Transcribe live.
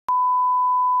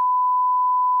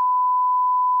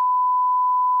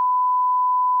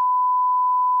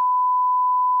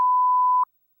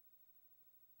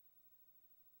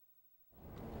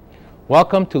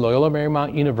Welcome to Loyola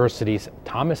Marymount University's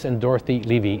Thomas and Dorothy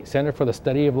Levy Center for the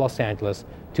Study of Los Angeles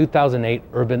 2008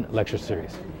 Urban Lecture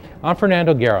Series. I'm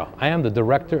Fernando Guerra. I am the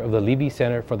director of the Levy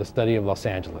Center for the Study of Los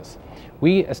Angeles.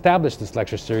 We established this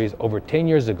lecture series over 10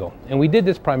 years ago, and we did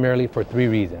this primarily for three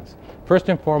reasons. First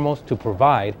and foremost, to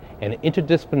provide an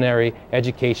interdisciplinary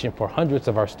education for hundreds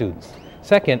of our students.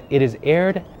 Second, it is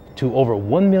aired to over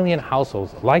 1 million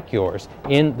households like yours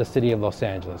in the city of Los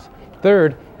Angeles.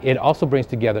 Third, it also brings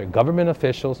together government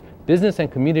officials, business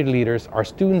and community leaders, our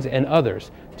students and others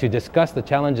to discuss the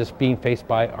challenges being faced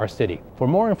by our city. For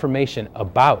more information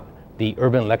about the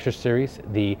Urban Lecture Series,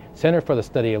 the Center for the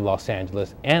Study of Los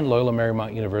Angeles, and Loyola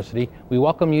Marymount University, we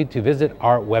welcome you to visit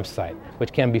our website,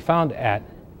 which can be found at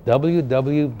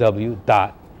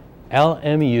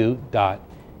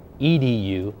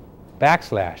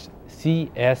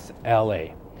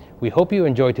www.lmu.edu/CSLA. We hope you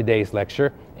enjoyed today's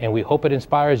lecture, and we hope it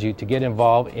inspires you to get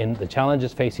involved in the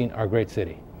challenges facing our great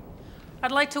city.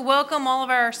 I'd like to welcome all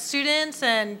of our students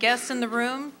and guests in the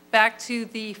room back to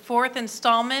the fourth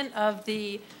installment of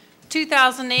the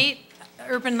 2008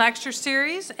 Urban Lecture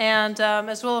Series, and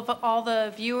as well as all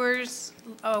the viewers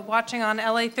watching on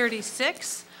LA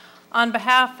 36. On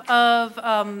behalf of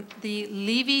the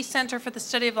Levy Center for the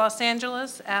Study of Los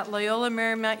Angeles at Loyola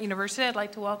Marymount University, I'd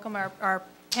like to welcome our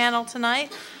panel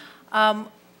tonight.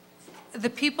 The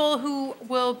people who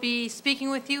will be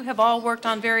speaking with you have all worked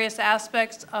on various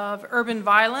aspects of urban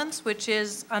violence, which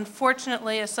is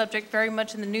unfortunately a subject very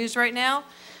much in the news right now.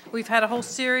 We've had a whole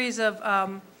series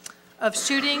of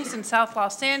shootings in South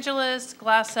Los Angeles,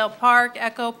 Glassell Park,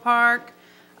 Echo Park,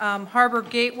 Harbor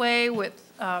Gateway, with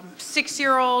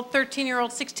 6-year-old,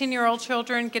 13-year-old, 16-year-old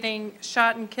children getting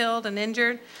shot and killed and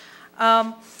injured.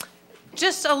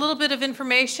 Just a little bit of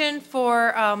information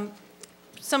for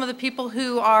some of the people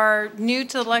who are new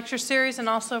to the lecture series and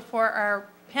also for our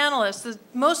panelists.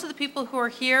 Most of the people who are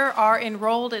here are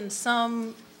enrolled in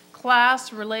some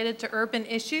class related to urban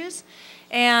issues,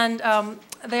 and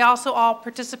they also all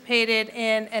participated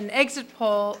in an exit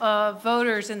poll of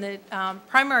voters in the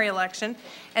primary election,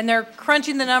 and they're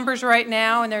crunching the numbers right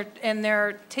now, and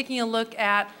they're taking a look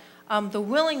at the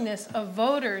willingness of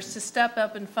voters to step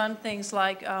up and fund things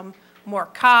like more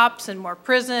cops and more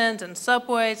prisons and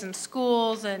subways and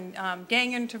schools and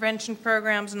gang intervention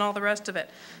programs and all the rest of it.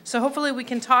 So hopefully we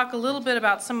can talk a little bit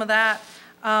about some of that.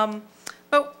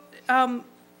 But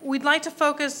we'd like to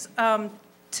focus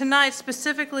tonight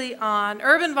specifically on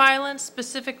urban violence,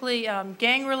 specifically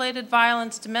gang-related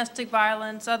violence, domestic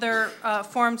violence, other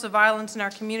forms of violence in our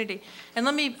community. And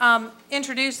let me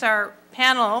introduce our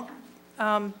panel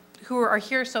who are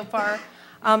here so far.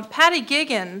 Patty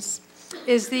Giggans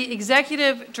is the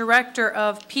executive director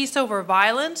of Peace Over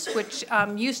Violence, which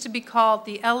used to be called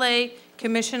the LA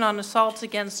Commission on Assaults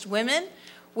Against Women,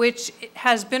 which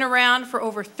has been around for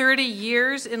over 30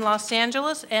 years in Los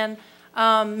Angeles. And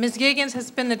Ms. Giggans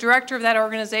has been the director of that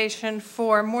organization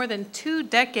for more than 2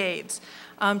 decades.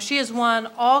 She has won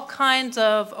all kinds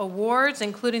of awards,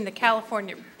 including the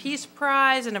California Peace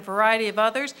Prize and a variety of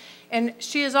others. And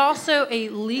she is also a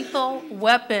lethal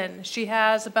weapon. She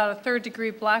has about a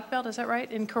 3rd-degree black belt, is that right,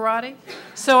 in karate?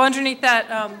 So underneath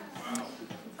that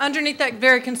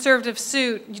very conservative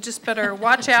suit, you just better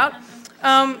watch out.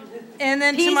 And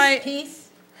then peace, to my peace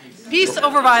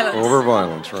over violence. Over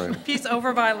violence, right? Peace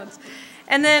over violence.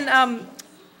 And then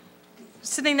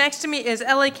sitting next to me is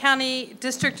LA County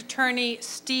District Attorney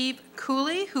Steve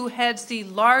Cooley, who heads the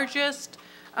largest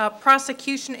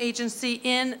prosecution agency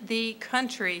in the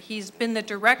country. He's been the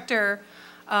director,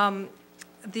 head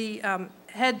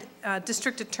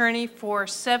district attorney for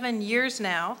 7 years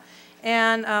now.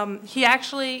 And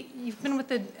you've been with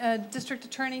the district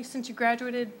attorney since you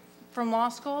graduated from law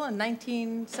school in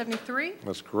 1973?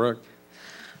 That's correct.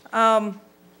 And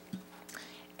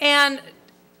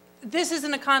this is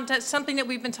in a context, something that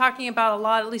we've been talking about a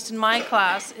lot, at least in my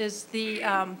class, is the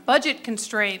budget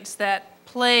constraints that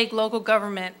plague local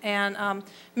government. And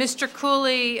Mr.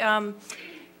 Cooley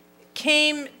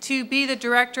came to be the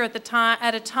director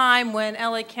at a time when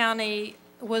LA County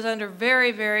was under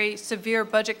very, very severe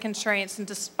budget constraints. And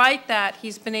despite that,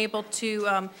 he's been able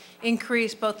to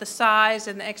increase both the size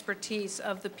and the expertise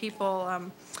of the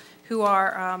people who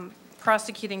are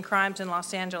prosecuting crimes in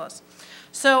Los Angeles.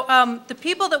 So the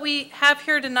people that we have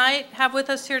with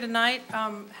us here tonight,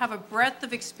 have a breadth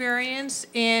of experience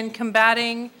in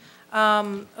combating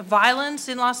violence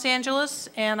in Los Angeles,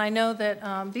 and I know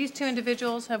that these two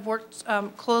individuals have worked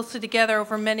closely together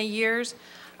over many years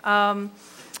in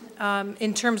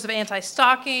terms of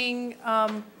anti-stalking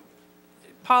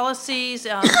policies,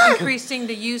 increasing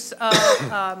the use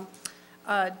of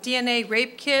DNA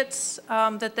rape kits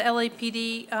that the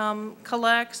LAPD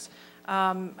collects.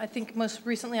 I think most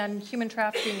recently on human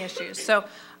trafficking issues. So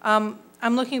I'm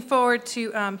looking forward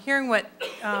to hearing what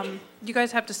you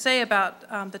guys have to say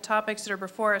about the topics that are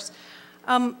before us.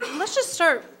 Let's just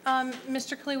start,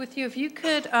 Mr. Cooley, with you. If you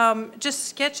could just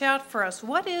sketch out for us,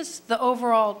 what is the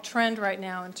overall trend right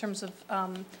now in terms of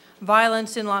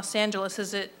violence in Los Angeles?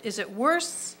 Is it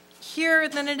worse here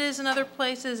than it is in other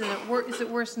places? Is it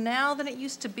worse now than it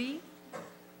used to be?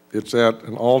 It's at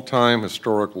an all-time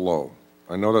historic low.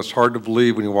 I know that's hard to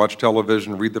believe when you watch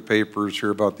television, read the papers,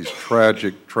 hear about these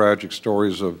tragic, tragic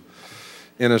stories of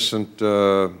innocent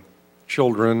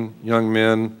children, young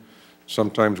men,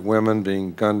 sometimes women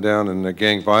being gunned down in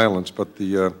gang violence, but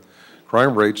the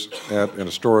crime rate's at an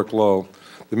historic low.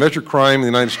 They measure crime in the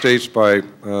United States by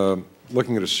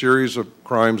looking at a series of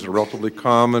crimes that are relatively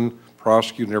common,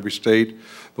 prosecuted in every state.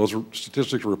 Those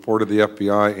statistics are reported to the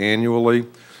FBI annually,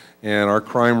 and our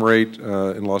crime rate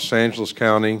in Los Angeles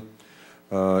County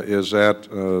is at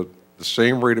the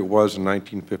same rate it was in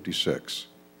 1956.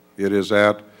 It is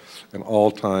at an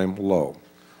all-time low.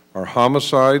 Our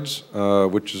homicides,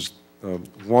 which is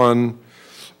one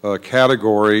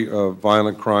category of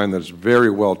violent crime that is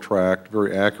very well tracked,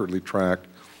 very accurately tracked,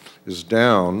 is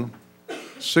down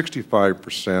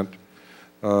 65%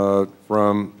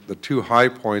 from the two high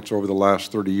points over the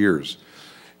last 30 years.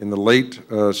 In the late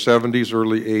 70s,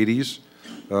 early 80s,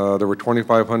 there were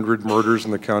 2,500 murders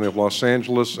in the county of Los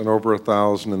Angeles and over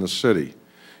 1,000 in the city.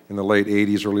 In the late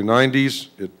 80s, early 90s,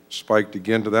 it spiked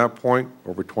again to that point,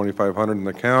 over 2,500 in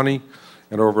the county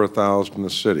and over 1,000 in the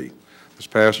city. This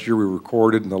past year, we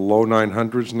recorded in the low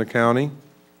 900s in the county.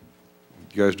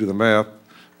 You guys do the math.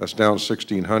 That's down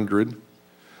 1,600.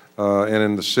 And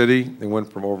in the city, they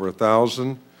went from over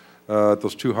 1,000 at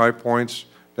those two high points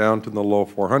down to the low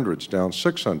 400s, down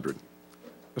 600.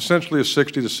 Essentially a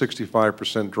 60 to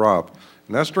 65% drop.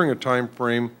 And that's during a time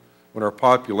frame when our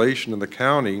population in the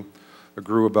county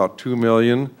grew about 2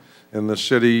 million, in the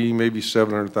city maybe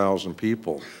 700,000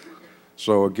 people.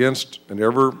 So against an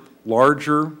ever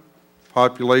larger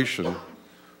population,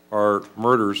 our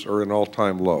murders are an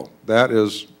all-time low. That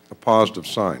is a positive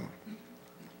sign.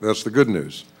 That's the good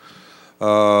news.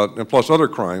 And plus other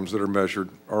crimes that are measured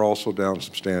are also down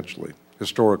substantially,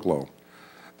 historic low.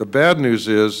 The bad news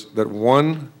is that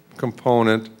one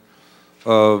component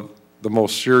of the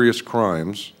most serious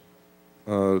crimes,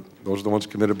 those are the ones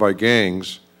committed by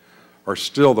gangs, are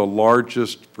still the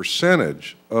largest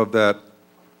percentage of that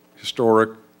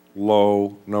historic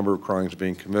low number of crimes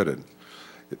being committed.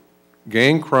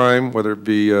 Gang crime, whether it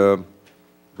be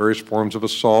various forms of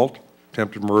assault,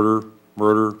 attempted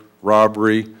murder,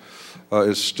 robbery,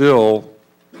 is still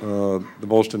the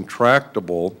most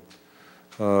intractable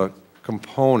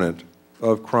component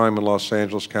of crime in Los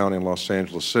Angeles County and Los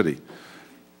Angeles City.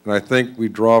 And I think we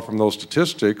draw from those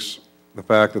statistics the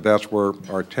fact that that's where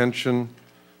our attention,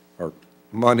 our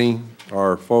money,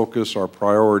 our focus, our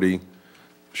priority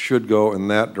should go in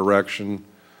that direction,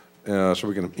 so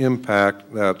we can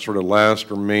impact that sort of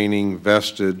last remaining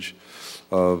vestige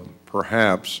of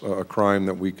perhaps a crime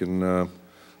that we can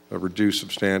reduce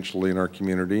substantially in our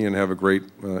community and have a great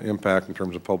impact in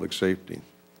terms of public safety.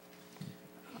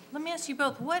 Let me ask you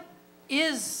both, what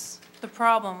is the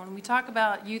problem? When we talk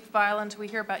about youth violence, we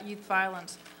hear about youth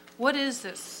violence. What is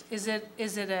this? Is it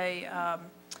a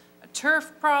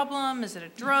turf problem? Is it a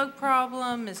drug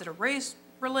problem? Is it a race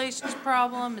relations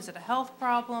problem? Is it a health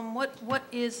problem? What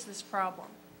is this problem?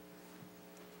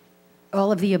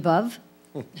 All of the above.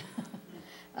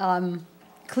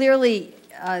 Clearly,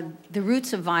 the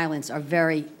roots of violence are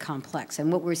very complex,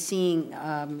 and what we're seeing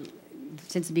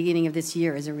since the beginning of this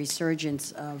year is a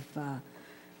resurgence of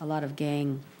a lot of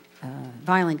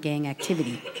violent gang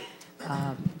activity.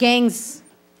 Gangs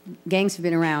have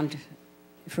been around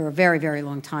for a very, very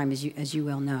long time, as you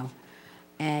well know,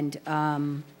 and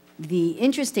the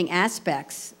interesting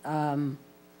aspects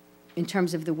in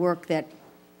terms of the work that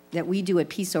we do at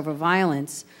Peace Over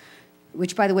Violence,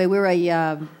 which, by the way, we're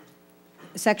a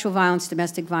sexual violence,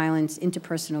 domestic violence,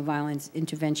 interpersonal violence,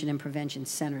 intervention and prevention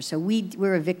center. So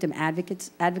we're a victim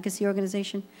advocacy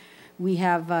organization. We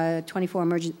have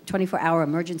 24-hour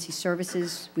emergency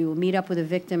services. We will meet up with a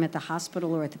victim at the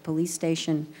hospital or at the police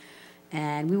station,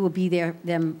 and we will be there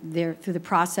through the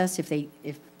process.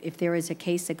 If there is a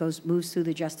case that moves through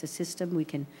the justice system, we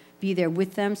can be there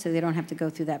with them so they don't have to go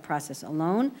through that process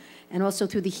alone, and also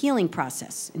through the healing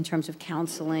process in terms of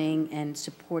counseling and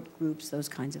support groups, those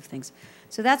kinds of things.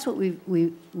 So that's what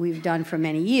we've done for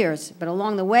many years. But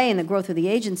along the way, in the growth of the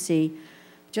agency,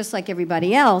 just like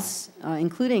everybody else,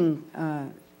 including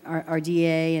our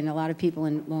DA and a lot of people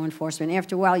in law enforcement.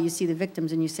 After a while, you see the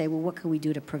victims and you say, well, what can we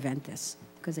do to prevent this?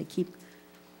 Because they keep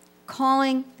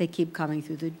calling, they keep coming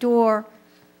through the door,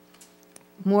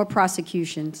 more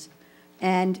prosecutions.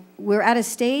 And we're at a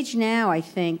stage now, I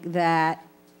think, that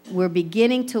we're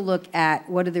beginning to look at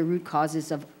what are the root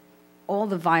causes of all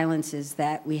the violences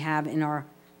that we have in our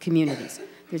communities.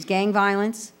 There's gang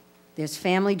violence, there's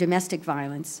family domestic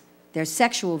violence, there's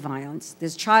sexual violence,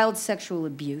 there's child sexual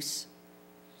abuse,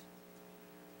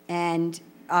 and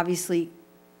obviously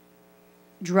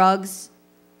drugs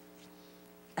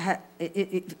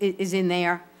is in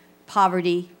there,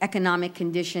 poverty, economic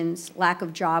conditions, lack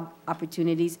of job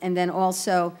opportunities, and then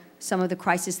also some of the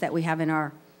crisis that we have in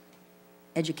our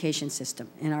education system,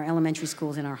 in our elementary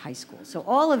schools and our high schools. So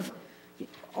all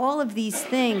of these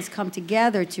things come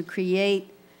together to create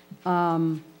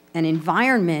an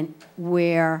environment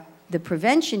where the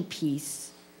prevention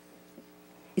piece,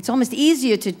 it's almost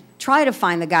easier to try to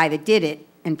find the guy that did it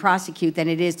and prosecute than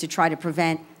it is to try to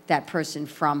prevent that person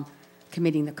from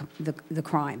committing the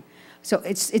crime. So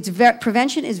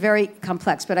prevention is very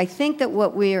complex, but I think that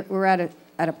what we're at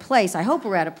a place, I hope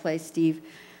we're at a place, Steve,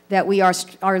 that we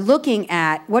are looking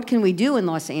at what can we do in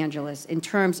Los Angeles in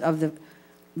terms of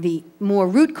the more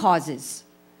root causes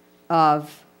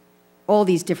of all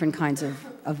these different kinds of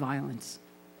violence.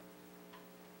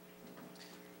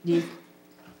 Do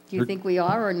you think we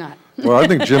are or not? Well, I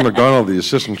think Jim McDonnell, the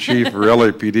Assistant Chief for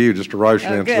LAPD, who just arrived,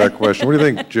 should answer that question. What do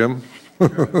you think, Jim?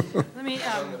 Let me,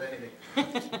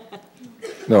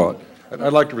 No,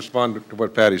 I'd like to respond to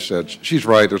what Patty said. She's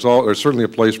right. There's certainly a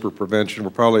place for prevention. We're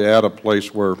probably at a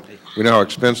place where we know how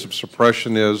expensive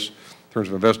suppression is in terms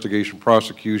of investigation,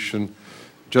 prosecution,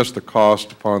 just the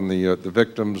cost upon the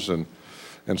victims and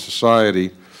society.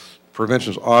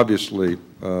 Prevention is obviously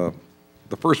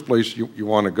the first place you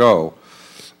want to go.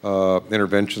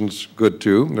 Intervention's good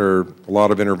too. There are a lot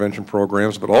of intervention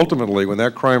programs, but ultimately when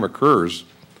that crime occurs,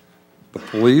 the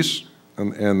police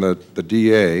and the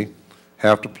DA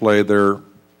have to play their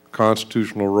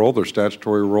constitutional role, their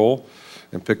statutory role,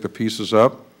 and pick the pieces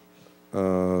up,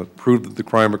 prove that the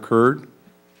crime occurred,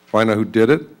 find out who did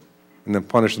it, and then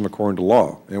punish them according to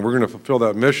law. And we're going to fulfill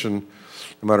that mission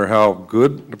no matter how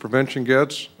good the prevention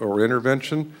gets or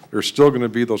intervention. There's still going to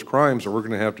be those crimes that we're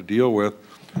going to have to deal with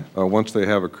once they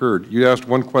have occurred. You asked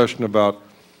one question about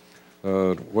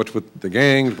what's with the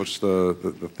gangs, what's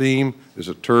the theme? Is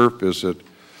it turf? Is it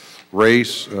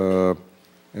race?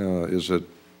 Is it,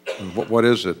 what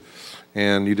is it?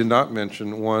 And you did not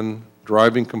mention one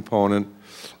driving component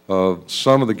of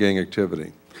some of the gang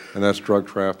activity, and that's drug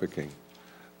trafficking.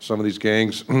 Some of these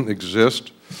gangs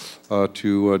exist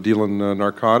to deal in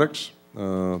narcotics.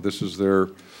 This is their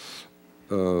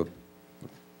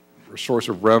source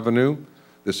of revenue.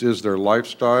 This is their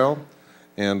lifestyle,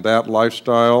 and that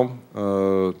lifestyle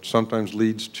sometimes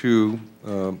leads to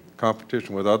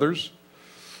competition with others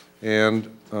and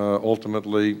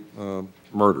ultimately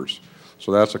murders.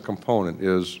 So that's a component,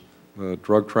 is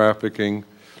drug trafficking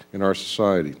in our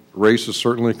society. Race is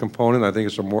certainly a component. I think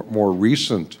it's a more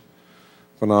recent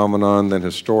phenomenon than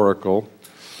historical.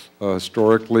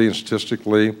 Historically and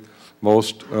statistically,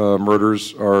 most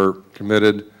murders are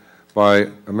committed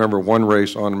by a member of one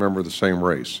race on a member of the same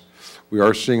race. We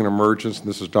are seeing an emergence, and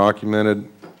this is documented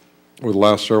over the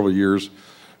last several years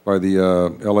by the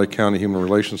LA County Human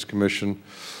Relations Commission,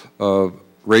 of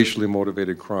racially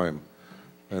motivated crime.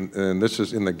 And this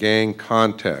is in the gang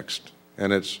context,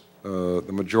 and it's the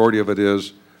majority of it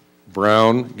is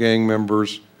brown gang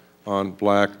members on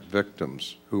black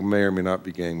victims who may or may not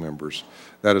be gang members.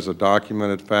 That is a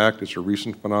documented fact. It's a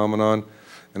recent phenomenon,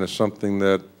 and it's something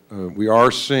that we are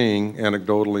seeing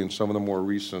anecdotally in some of the more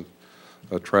recent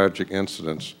tragic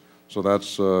incidents. So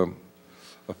that's a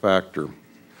factor.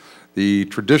 The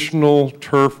traditional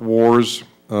turf wars,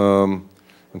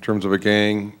 in terms of a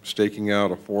gang staking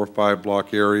out a 4 or 5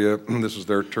 block area, this is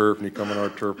their turf, and you come on our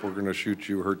turf, we're going to shoot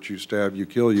you, hurt you, stab you,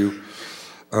 kill you.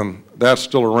 That's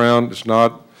still around. It's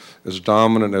not as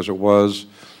dominant as it was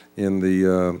in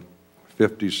the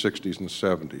 50s, 60s, and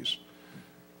 70s.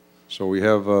 So we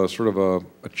have sort of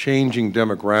a changing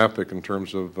demographic in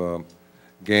terms of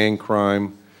gang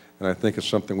crime, and I think it's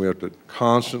something we have to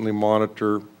constantly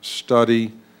monitor,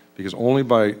 study, because only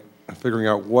by figuring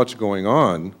out what's going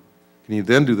on can you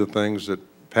then do the things that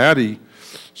Patty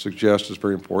suggests is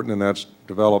very important, and that's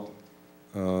develop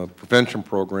prevention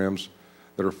programs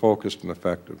that are focused and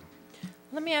effective.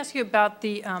 let me ask you about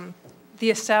the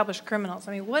established criminals.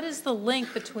 I mean, what is the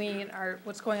link between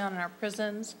what's going on in our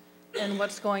prisons and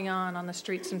what's going on the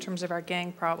streets in terms of our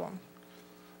gang problem?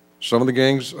 Some of the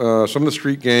gangs, some of the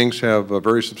street gangs have a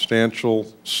very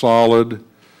substantial, solid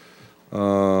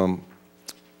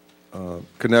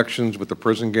connections with the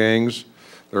prison gangs.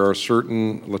 There are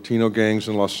certain Latino gangs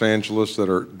in Los Angeles that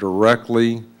are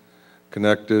directly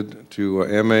connected to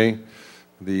MA,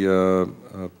 the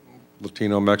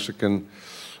Latino-Mexican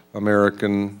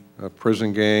American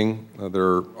prison gang.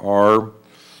 There are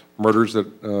murders that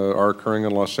are occurring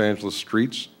in Los Angeles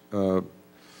streets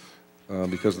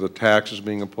because of the taxes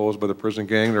being imposed by the prison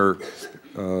gang. There are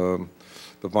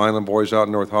the Violent Boys out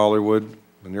in North Hollywood,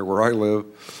 near where I live.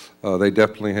 They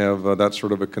definitely have that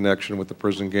sort of a connection with the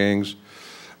prison gangs.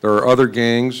 There are other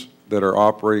gangs that are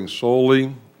operating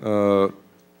solely for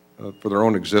their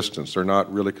own existence. They're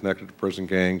not really connected to prison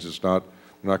gangs. It's not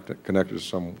connected to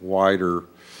some wider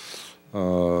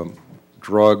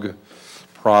drug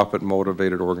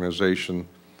profit-motivated organization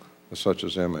such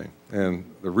as MA. And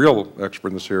the real expert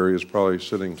in this area is probably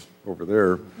sitting over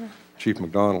there, Chief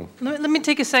McDonnell. Let me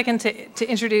take a second to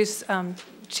introduce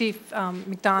Chief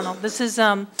McDonnell. This is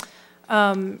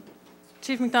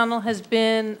Chief McDonnell has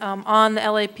been on the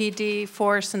LAPD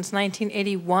force since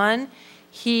 1981.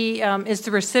 He is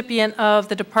the recipient of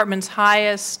the department's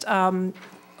highest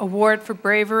award for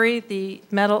bravery, the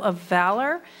Medal of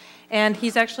Valor, and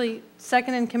he's actually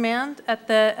second in command at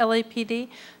the LAPD.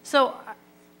 So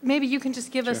maybe you can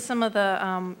just give us some of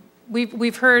the,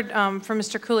 we've heard from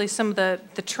Mr. Cooley some of the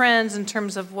trends in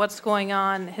terms of what's going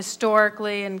on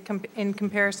historically and in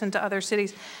comparison to other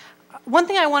cities. One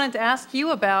thing I wanted to ask you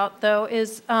about, though,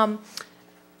 is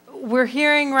we're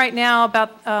hearing right now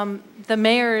about the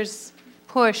mayor's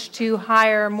push to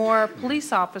hire more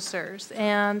police officers,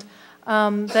 and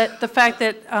that the fact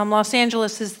that Los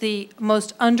Angeles is the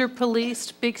most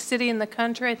under-policed big city in the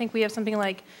country. I think we have something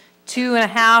like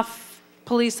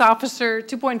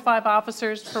 2.5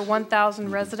 officers per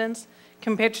 1,000 residents,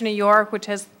 compared to New York, which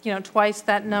has, you know, twice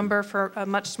that number for a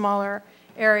much smaller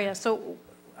area. So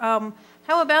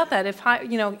how about that? If,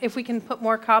 you know, if we can put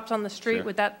more cops on the street, Sure.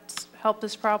 would that help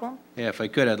this problem? Yeah, if I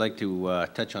could, I'd like to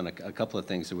touch on a couple of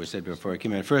things that were said before I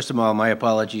came in. First of all, my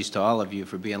apologies to all of you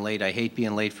for being late. I hate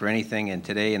being late for anything, and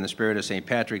today, in the spirit of St.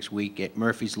 Patrick's Week,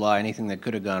 Murphy's Law, anything that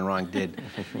could have gone wrong did.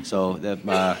 So,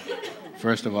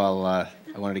 first of all, I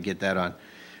wanted to get that on.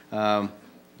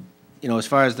 You know, as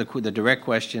far as the direct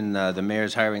question, the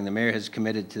mayor's hiring, the mayor has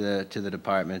committed to the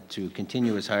department to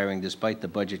continue his hiring despite the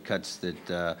budget cuts that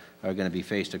are going to be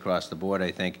faced across the board, I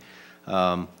think.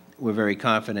 We're very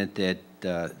confident that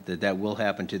that will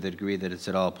happen to the degree that it's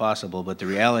at all possible, but the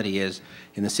reality is,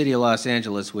 in the city of Los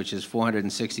Angeles, which is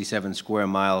 467 square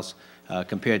miles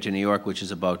compared to New York, which is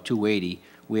about 280,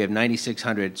 we have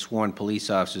 9,600 sworn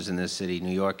police officers in this city. New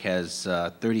York has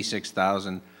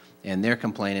 36,000. And they're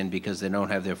complaining because they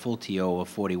don't have their full TO of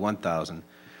 41,000.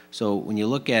 So when you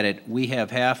look at it, we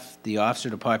have half the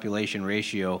officer-to-population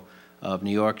ratio of New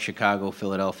York, Chicago,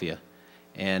 Philadelphia.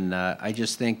 And I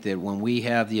just think that when we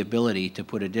have the ability to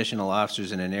put additional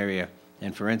officers in an area,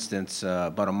 and for instance,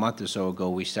 about a month or so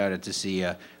ago, we started to see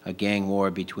a gang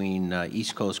war between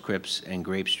East Coast Crips and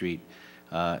Grape Street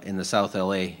in the South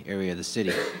LA area of the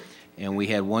city. And we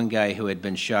had one guy who had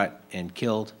been shot and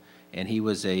killed, and he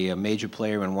was a major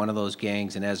player in one of those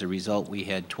gangs, and as a result, we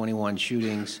had 21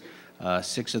 shootings,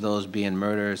 6 of those being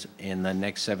murders in the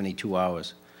next 72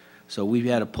 hours. So we've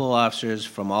had to pull officers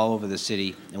from all over the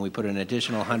city, and we put an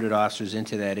additional 100 officers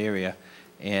into that area,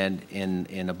 and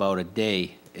in about a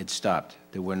day, it stopped.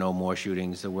 There were no more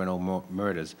shootings, there were no more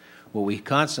murders. What we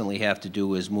constantly have to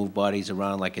do is move bodies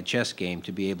around like a chess game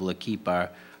to be able to keep our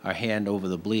hand over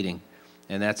the bleeding.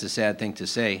 And that's a sad thing to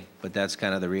say, but that's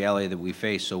kind of the reality that we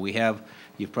face. So we have,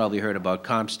 you've probably heard about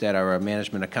CompStat, our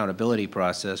management accountability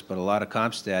process, but a lot of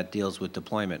CompStat deals with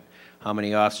deployment. How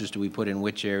many officers do we put in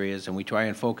which areas? And we try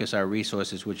and focus our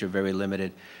resources, which are very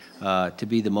limited, to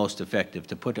be the most effective,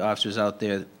 to put officers out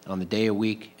there on the day of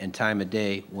week and time of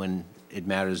day when it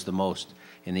matters the most,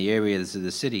 in the areas of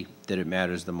the city that it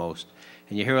matters the most.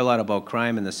 And you hear a lot about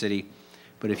crime in the city.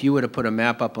 But if you were to put a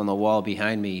map up on the wall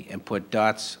behind me and put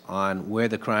dots on where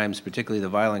the crimes, particularly the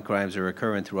violent crimes, are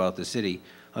occurring throughout the city,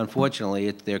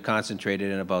 unfortunately, they're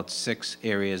concentrated in about 6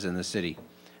 areas in the city,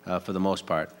 for the most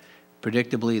part.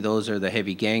 Predictably, those are the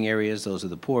heavy gang areas, those are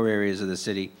the poor areas of the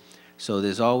city. So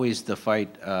there's always the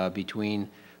fight between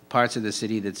parts of the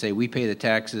city that say, we pay the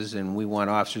taxes and we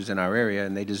want officers in our area,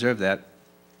 and they deserve that,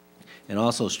 and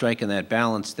also striking that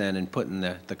balance then and putting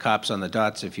the cops on the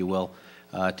dots, if you will,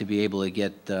 to be able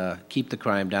to keep the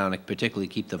crime down, and particularly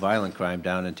keep the violent crime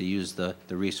down, and to use the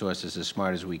resources as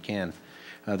smart as we can.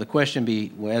 The question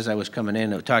as I was coming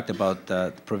in, I talked about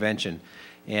prevention.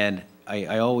 And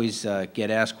I always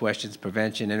get asked questions,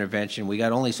 prevention, intervention. We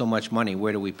got only so much money.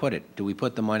 Where do we put it? Do we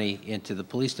put the money into the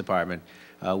police department,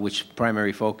 which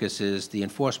primary focus is the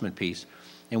enforcement piece?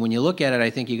 And when you look at it, I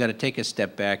think you got to take a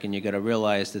step back and you got to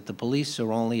realize that the police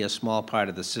are only a small part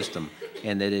of the system,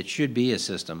 and that it should be a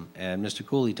system. And Mr.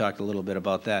 Cooley talked a little bit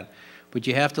about that. But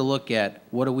you have to look at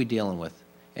what are we dealing with.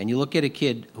 And you look at a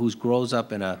kid who grows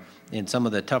up in some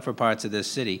of the tougher parts of this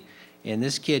city, and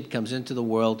this kid comes into the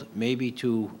world maybe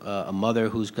to a mother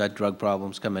who's got drug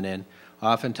problems coming in,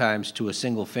 oftentimes to a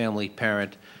single-family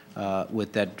parent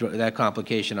with that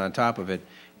complication on top of it.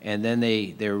 And then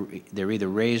they're either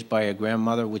raised by a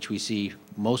grandmother, which we see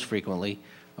most frequently,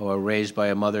 or raised by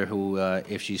a mother who,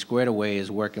 if she's squared away,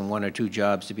 is working 1 or 2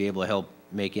 jobs to be able to help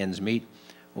make ends meet,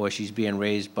 or she's being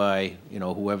raised by, you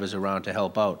know, whoever's around to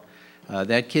help out.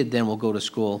 That kid then will go to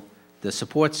school. The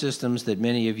support systems that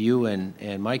many of you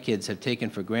and my kids have taken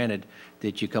for granted,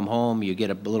 that you come home, you get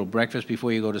a little breakfast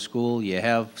before you go to school, you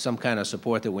have some kind of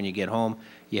support that when you get home,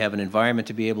 you have an environment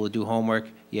to be able to do homework,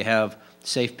 you have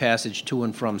safe passage to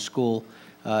and from school,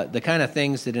 the kind of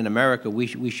things that in America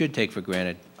we should take for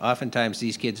granted. Oftentimes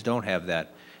these kids don't have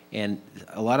that. And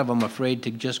a lot of them are afraid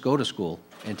to just go to school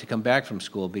and to come back from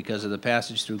school because of the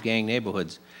passage through gang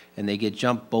neighborhoods, and they get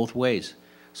jumped both ways.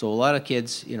 So a lot of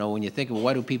kids, you know, when you think of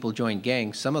why do people join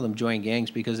gangs, some of them join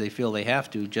gangs because they feel they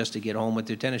have to just to get home with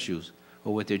their tennis shoes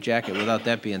or with their jacket without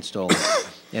that being stolen.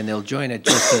 And they'll join it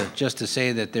just to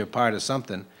say that they're part of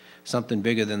something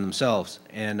bigger than themselves.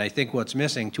 And I think what's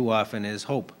missing too often is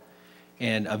hope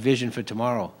and a vision for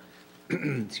tomorrow.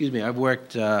 Excuse me, I've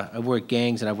worked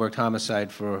gangs and I've worked homicide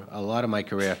for a lot of my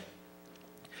career.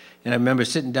 And I remember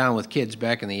sitting down with kids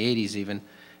back in the 80s even,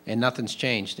 and nothing's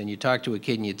changed. And you talk to a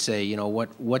kid and you'd say, you know,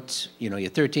 you're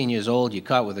 13 years old, you're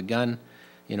caught with a gun,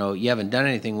 you know, you haven't done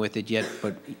anything with it yet,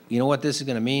 but you know what this is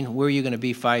going to mean? Where are you going to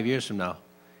be 5 years from now?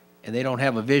 And they don't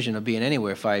have a vision of being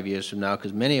anywhere 5 years from now,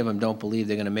 because many of them don't believe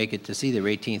they're going to make it to see their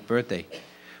 18th birthday.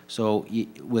 So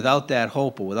without that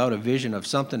hope or without a vision of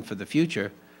something for the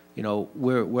future, you know,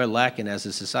 we're lacking as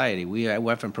a society. We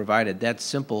haven't provided that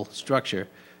simple structure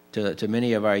to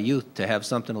many of our youth to have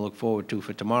something to look forward to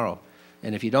for tomorrow.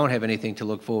 And if you don't have anything to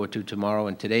look forward to tomorrow,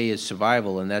 and today is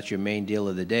survival, and that's your main deal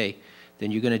of the day,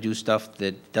 then you're going to do stuff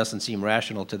that doesn't seem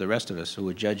rational to the rest of us who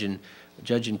are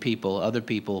judging people, other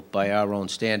people, by our own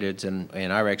standards and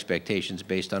our expectations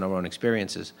based on our own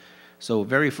experiences. So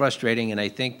very frustrating, and I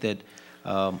think that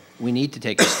we need to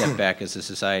take a step back as a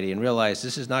society and realize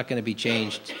this is not going to be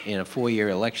changed in a 4-year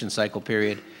election cycle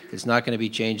period. It's not going to be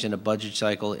changed in a budget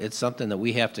cycle. It's something that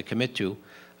we have to commit to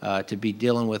be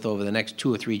dealing with over the next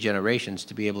 2 or 3 generations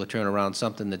to be able to turn around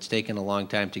something that's taken a long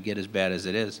time to get as bad as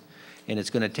it is. And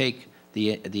it's going to take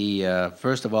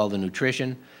first of all, the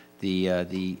nutrition,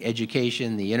 the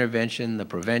education, the intervention, the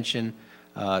prevention.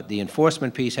 The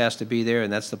enforcement piece has to be there,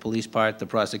 and that's the police part. The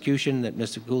prosecution that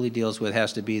Mr. Cooley deals with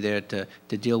has to be there to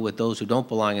deal with those who don't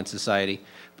belong in society.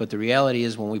 But the reality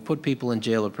is when we put people in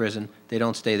jail or prison, they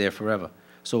don't stay there forever.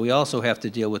 So we also have to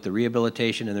deal with the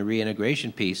rehabilitation and the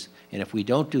reintegration piece, and if we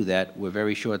don't do that, we're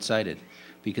very short-sighted.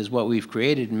 Because what we've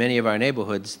created in many of our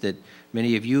neighborhoods, that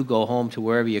many of you go home to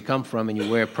wherever you come from and you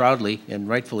wear proudly and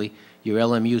rightfully your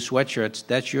LMU sweatshirts,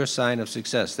 that's your sign of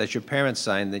success. That's your parents'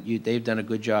 sign that they've done a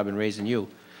good job in raising you.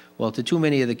 Well, to too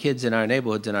many of the kids in our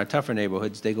neighborhoods, in our tougher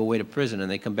neighborhoods, they go away to prison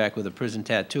and they come back with a prison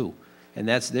tattoo. And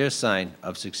that's their sign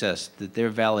of success, that they're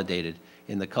validated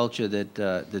in the culture that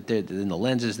in the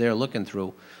lenses they're looking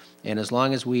through. And as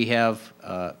long as we have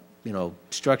you know,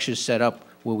 structures set up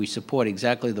where we support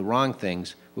exactly the wrong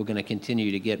things, we're going to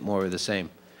continue to get more of the same.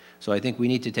 So I think we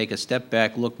need to take a step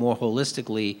back, look more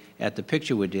holistically at the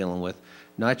picture we're dealing with,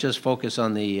 not just focus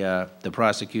on the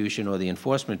prosecution or the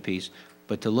enforcement piece,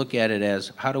 but to look at it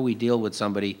as how do we deal with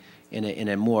somebody in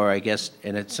a more, I guess,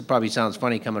 and it probably sounds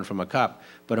funny coming from a cop,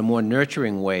 but a more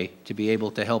nurturing way to be able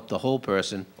to help the whole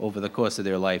person over the course of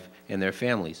their life and their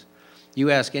families. You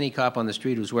ask any cop on the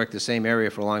street who's worked the same area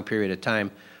for a long period of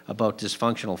time about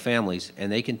dysfunctional families,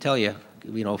 and they can tell you,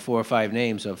 you know, 4 or 5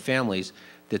 names of families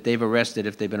that they've arrested.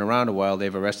 If they've been around a while,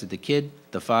 they've arrested the kid,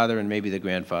 the father, and maybe the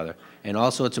grandfather, and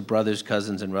all sorts of brothers,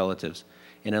 cousins, and relatives.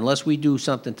 And unless we do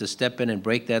something to step in and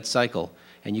break that cycle,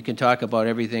 and you can talk about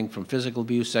everything from physical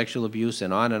abuse, sexual abuse,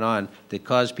 and on, that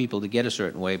cause people to get a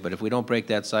certain way, but if we don't break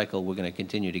that cycle, we're going to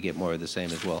continue to get more of the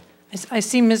same as well. I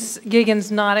see Ms.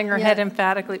 Giggans nodding her head Yeah.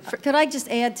 emphatically. Could I just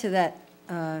add to that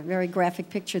very graphic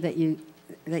picture that you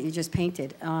just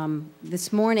painted?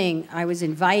 This morning, I was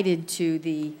invited to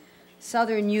the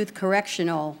Southern Youth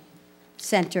Correctional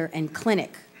Center and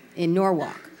Clinic in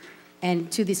Norwalk,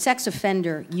 and to the sex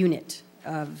offender unit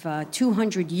of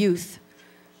 200 youth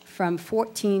from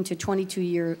 14 to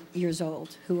 22 years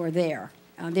old who are there.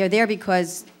 They're there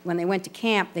because when they went to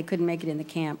camp, they couldn't make it in the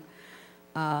camp.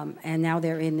 And now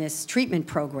they're in this treatment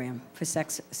program for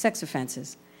sex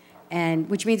offenses, and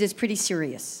which means it's pretty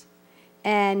serious.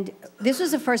 And this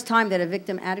was the first time that a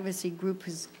victim advocacy group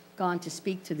has gone to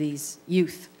speak to these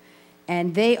youth.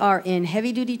 And they are in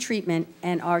heavy-duty treatment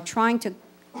and are trying to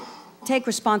take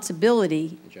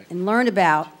responsibility and learn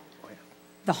about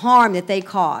the harm that they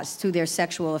cause through their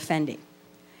sexual offending.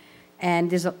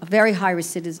 And there's a very high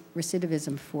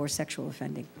recidivism for sexual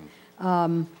offending.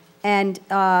 I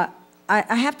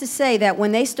have to say that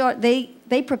when they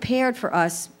they prepared for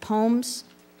us poems,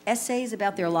 essays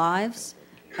about their lives,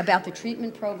 about the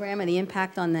treatment program and the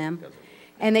impact on them.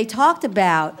 And they talked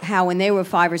about how when they were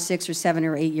 5 or 6 or 7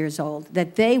 or 8 years old,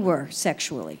 that they were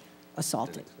sexually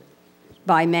assaulted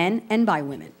by men and by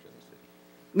women,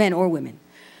 men or women.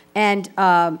 And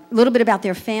a little bit about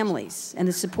their families and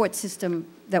the support system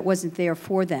that wasn't there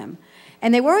for them.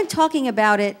 And they weren't talking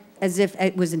about it as if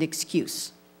it was an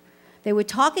excuse. They were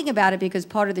talking about it because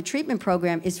part of the treatment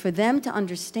program is for them to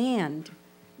understand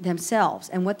themselves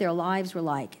and what their lives were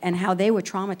like and how they were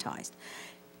traumatized.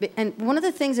 And one of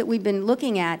the things that we've been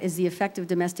looking at is the effect of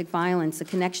domestic violence, the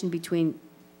connection between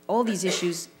all these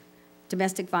issues,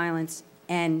 domestic violence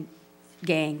and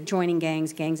joining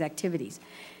gangs activities.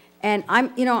 And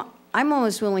I'm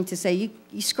almost willing to say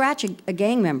you scratch a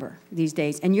gang member these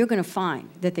days and you're going to find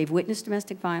that they've witnessed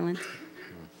domestic violence,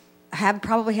 have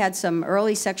probably had some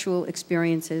early sexual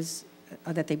experiences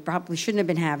that they probably shouldn't have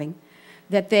been having,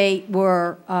 that they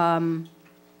were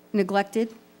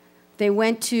neglected. They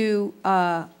went to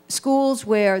schools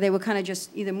where they were kind of just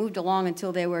either moved along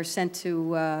until they were sent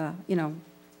to,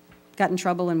 got in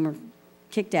trouble and were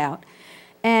kicked out.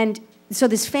 And so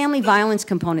this family violence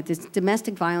component, this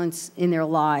domestic violence in their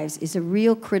lives is a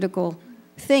real critical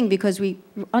thing because we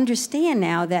understand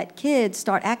now that kids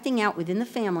start acting out within the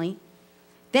family,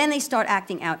 then they start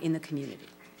acting out in the community.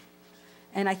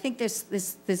 And I think this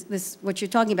what you're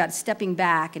talking about, stepping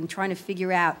back and trying to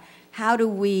figure out how do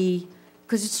we,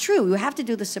 because it's true, we have to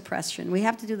do the suppression, we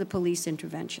have to do the police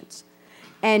interventions.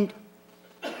 And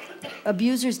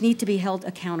abusers need to be held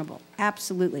accountable,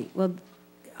 absolutely. Well,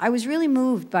 I was really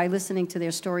moved by listening to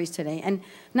their stories today, and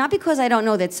not because I don't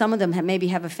know that some of them maybe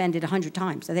have offended 100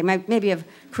 times, that they might maybe have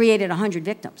created 100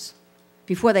 victims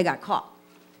before they got caught.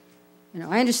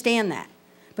 I understand that.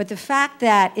 But the fact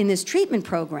that in this treatment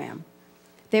program,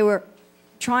 they were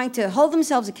trying to hold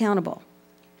themselves accountable,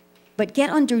 but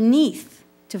get underneath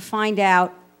to find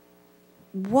out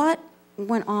what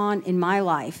went on in my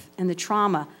life and the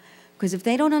trauma. Because if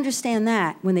they don't understand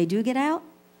that, when they do get out,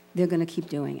 they're going to keep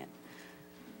doing it.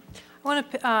 I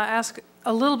want to ask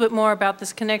a little bit more about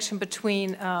this connection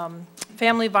between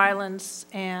family violence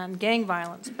and gang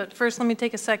violence. But first, let me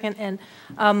take a second and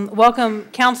welcome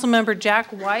Councilmember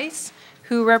Jack Weiss,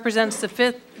 who represents the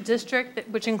 5th District,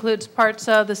 which includes parts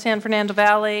of the San Fernando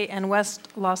Valley and West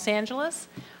Los Angeles.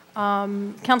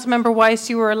 Councilmember Weiss,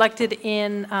 you were elected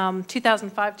in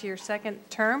 2005 to your 2nd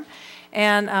term,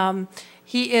 and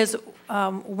he is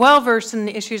well-versed in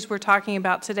the issues we're talking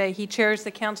about today. He chairs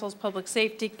the Council's Public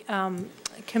Safety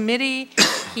Committee.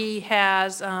 He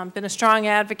has been a strong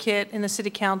advocate in the City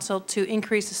Council to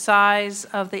increase the size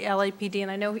of the LAPD,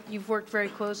 and I know you've worked very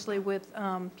closely with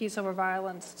Peace Over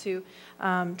Violence to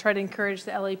try to encourage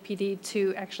the LAPD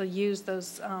to actually use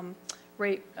those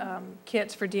rape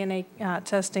kits for DNA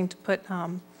testing to put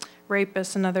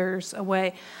rapists and others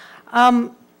away.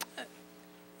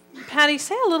 Patty,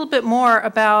 say a little bit more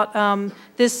about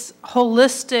this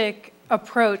holistic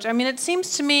approach. I mean, it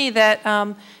seems to me that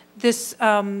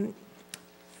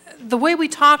the way we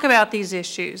talk about these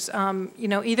issues,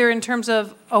 either in terms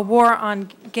of a war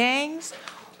on gangs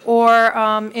or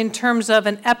in terms of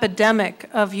an epidemic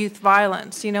of youth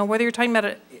violence, whether you're talking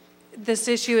about this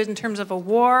issue in terms of a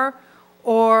war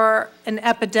or an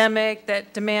epidemic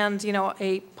that demands,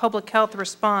 a public health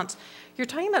response, you're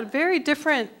talking about very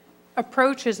different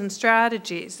approaches and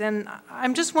strategies. And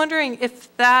I'm just wondering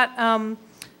if that,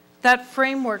 that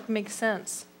framework makes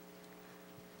sense.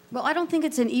 Well, I don't think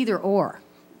it's an either or.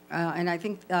 And I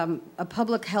think a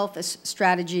public health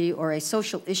strategy or a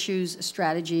social issues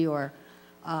strategy or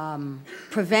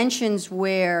preventions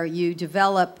where you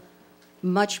develop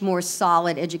much more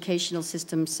solid educational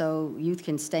systems so youth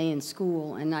can stay in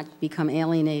school and not become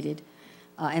alienated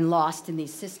and lost in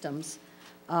these systems,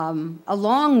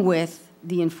 along with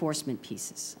the enforcement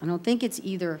pieces. I don't think it's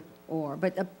either or.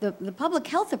 But the public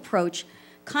health approach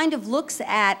kind of looks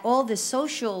at all the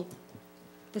social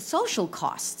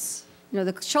costs.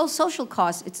 The social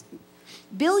costs, it's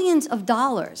billions of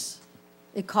dollars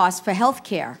it costs for health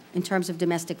care in terms of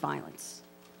domestic violence.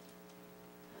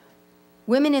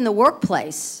 Women in the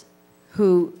workplace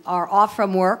who are off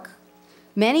from work,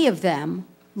 many of them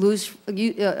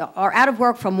are out of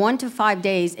work from 1 to 5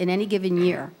 days in any given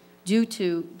year due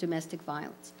to domestic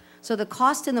violence. So the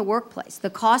cost in the workplace, the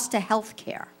cost to health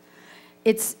care,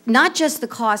 it's not just the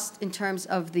cost in terms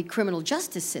of the criminal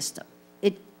justice system.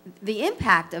 The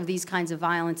impact of these kinds of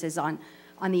violences on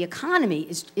the economy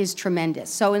is tremendous.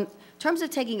 So in terms of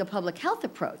taking a public health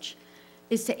approach,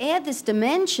 is to add this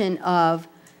dimension of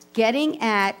getting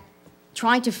at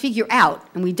trying to figure out,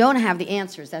 and we don't have the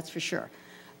answers, that's for sure,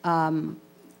 and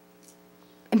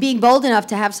being bold enough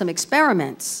to have some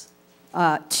experiments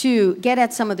to get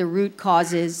at some of the root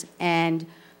causes and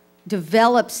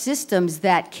develop systems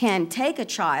that can take a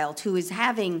child who is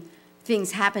having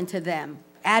things happen to them,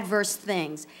 adverse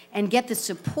things, and get the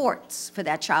supports for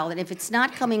that child. And if it's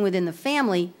not coming within the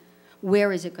family,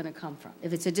 where is it going to come from?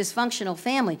 If it's a dysfunctional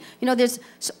family, you know, there's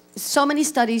so many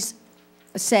studies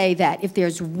say that if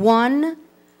there's one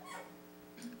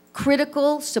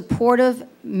critical, supportive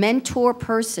mentor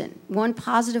person, one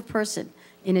positive person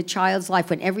in a child's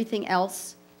life when everything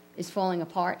else is falling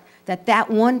apart, that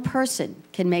one person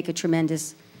can make a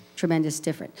tremendous, tremendous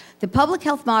difference. The public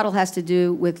health model has to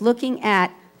do with looking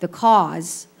at the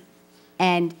cause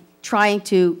and trying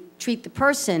to treat the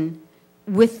person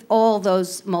with all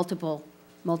those multiple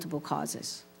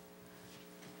causes.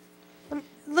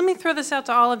 Let me throw this out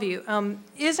to all of you.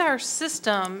 Is our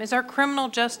system, is our criminal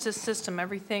justice system,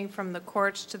 everything from the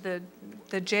courts to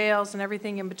the jails and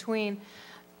everything in between,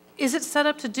 is it set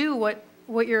up to do what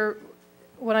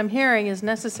I'm hearing is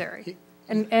necessary?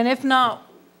 And if not,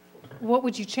 what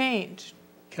would you change?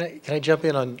 Can I jump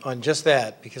in on just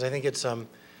that? Because I think it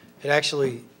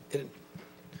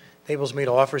enables me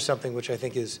to offer something which I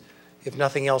think is, if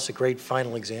nothing else, a great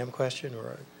final exam question or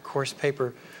a course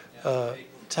paper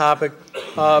topic.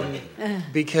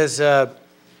 Because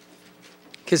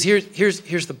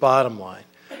here's the bottom line.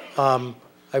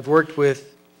 I've worked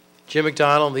with Jim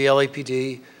McDonnell and the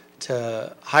LAPD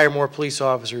to hire more police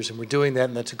officers, and we're doing that,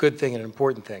 and that's a good thing and an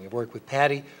important thing. I've worked with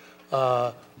Patty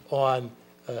on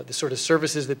the sort of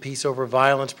services that Peace Over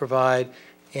Violence provide,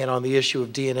 and on the issue of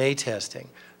DNA testing.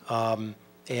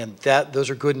 And those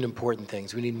are good and important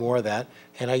things. We need more of that.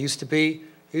 And I used to be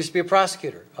a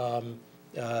prosecutor,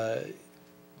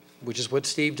 which is what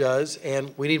Steve does,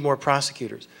 and we need more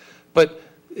prosecutors. But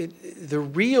the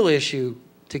real issue,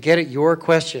 to get at your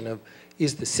question of,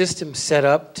 is the system set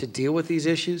up to deal with these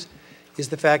issues, is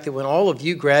the fact that when all of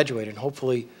you graduate, and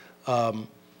hopefully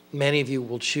many of you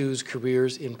will choose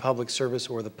careers in public service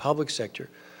or the public sector,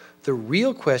 the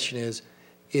real question is,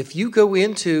 if you go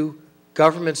into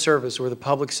government service or the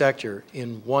public sector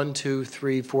in 1, 2,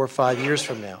 3, 4, 5 years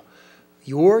from now,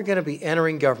 you're going to be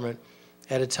entering government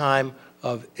at a time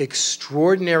of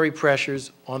extraordinary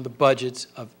pressures on the budgets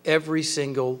of every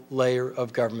single layer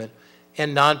of government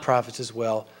and nonprofits as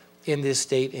well in this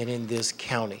state and in this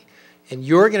county. And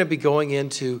you're going to be going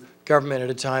into government at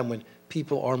a time when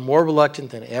people are more reluctant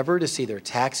than ever to see their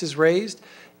taxes raised,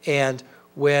 and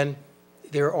when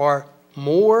there are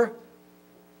more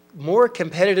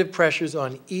competitive pressures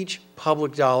on each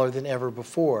public dollar than ever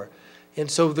before. And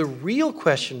so the real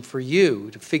question for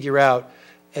you to figure out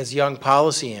as young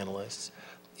policy analysts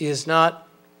is not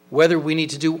whether we need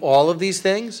to do all of these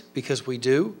things, because we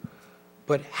do,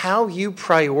 but how you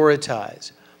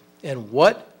prioritize and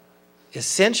what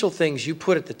essential things you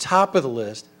put at the top of the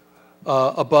list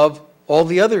above all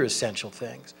the other essential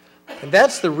things. And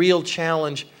that's the real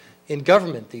challenge in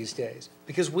government these days,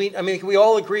 because we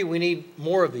all agree we need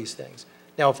more of these things.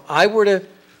 Now, if I were to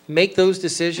make those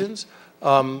decisions,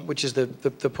 which is the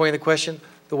point of the question,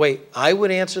 the way I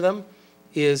would answer them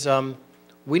is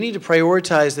we need to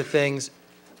prioritize the things.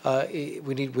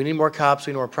 We need more cops,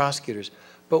 we need more prosecutors.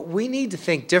 But we need to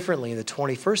think differently in the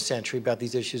 21st century about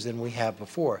these issues than we have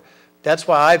before. That's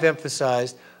why I've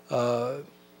emphasized the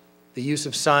use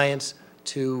of science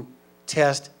to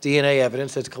test DNA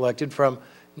evidence that's collected from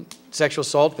sexual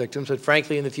assault victims, but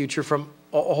frankly in the future from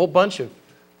a whole bunch of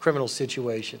criminal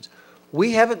situations.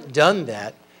 We haven't done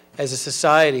that as a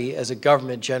society, as a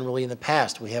government generally in the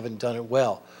past. We haven't done it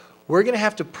well. We're going to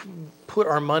have to put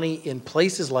our money in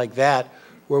places like that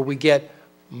where we get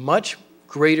much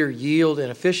greater yield and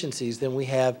efficiencies than we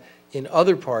have in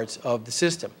other parts of the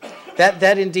system.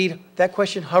 That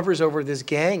question hovers over this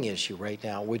gang issue right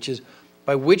now, which is,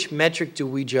 by which metric do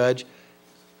we judge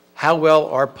how well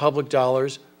our public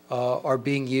dollars are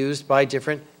being used by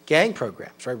different gang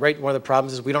programs, right? One of the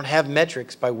problems is we don't have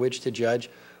metrics by which to judge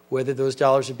whether those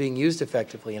dollars are being used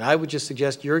effectively. And I would just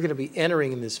suggest you're going to be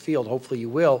entering in this field, hopefully you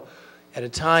will, at a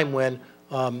time when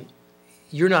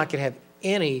you're not going to have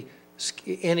any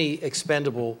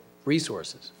expendable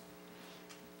resources.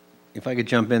 If I could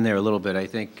jump in there a little bit, I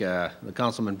think the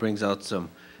councilman brings out some,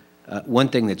 one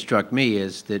thing that struck me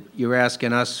is that you're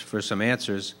asking us for some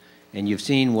answers, and you've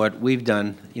seen what we've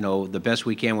done, you know, the best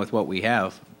we can with what we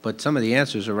have, but some of the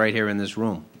answers are right here in this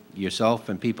room. Yourself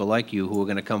and people like you who are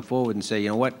going to come forward and say, you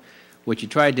know what you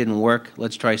tried didn't work,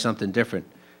 let's try something different.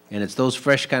 And it's those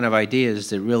fresh kind of ideas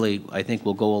that really, I think,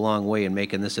 will go a long way in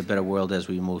making this a better world as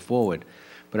we move forward.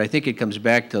 But I think it comes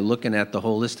back to looking at the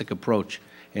holistic approach.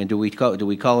 And do we call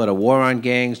it a war on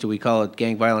gangs? Do we call it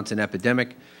gang violence an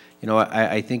epidemic? You know,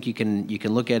 I think you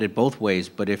can look at it both ways,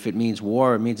 but if it means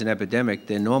war, it means an epidemic,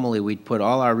 then normally we'd put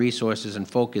all our resources and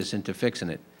focus into fixing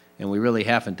it. And we really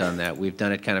haven't done that. We've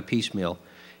done it kind of piecemeal.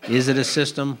 Is it a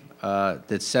system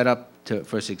that's set up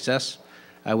for success?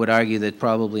 I would argue that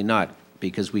probably not,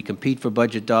 because we compete for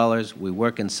budget dollars, we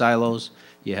work in silos.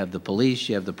 You have the police,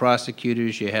 you have the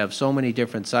prosecutors, you have so many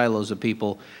different silos of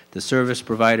people, the service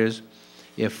providers.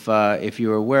 If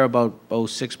you're aware about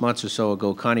 6 months or so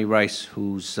ago, Connie Weiss,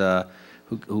 who's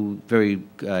very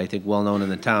I think well known in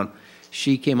the town,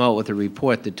 she came out with a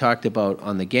report that talked about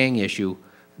on the gang issue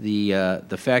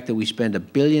the fact that we spend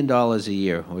 $1 billion a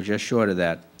year, or just short of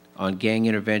that, on gang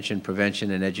intervention, prevention,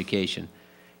 and education.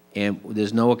 And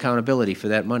there's no accountability for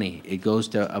that money. It goes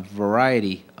to a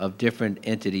variety of different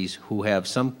entities who have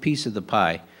some piece of the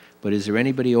pie, but is there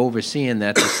anybody overseeing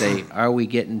that to say, are we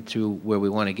getting to where we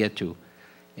want to get to?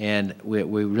 And there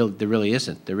really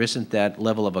isn't. There isn't that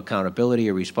level of accountability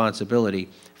or responsibility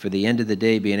for the end of the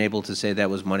day being able to say that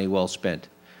was money well spent.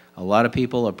 A lot of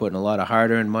people are putting a lot of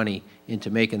hard-earned money into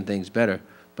making things better,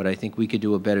 but I think we could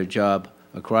do a better job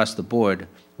across the board,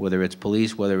 whether it's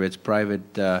police, whether it's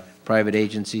private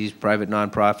agencies, private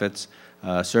nonprofits,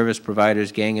 service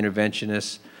providers, gang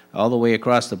interventionists, all the way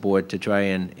across the board to try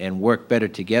and work better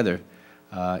together.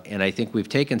 And I think we've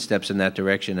taken steps in that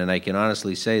direction, and I can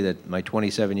honestly say that my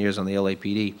 27 years on the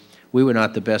LAPD, we were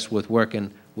not the best with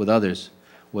working with others,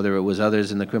 whether it was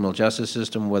others in the criminal justice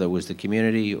system, whether it was the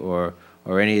community or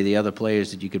any of the other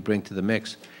players that you could bring to the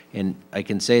mix. And I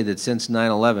can say that since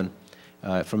 9/11,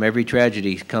 from every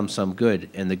tragedy comes some good,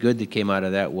 and the good that came out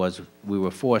of that was we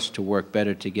were forced to work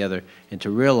better together and to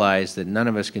realize that none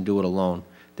of us can do it alone,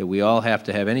 that we all have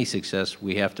to have any success,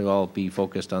 we have to all be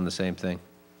focused on the same thing.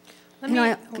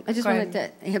 I just wanted to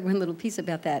add one little piece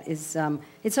about that. Is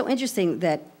it's so interesting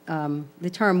that the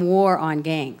term war on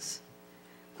gangs.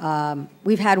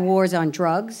 We've had wars on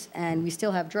drugs, and we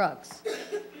still have drugs.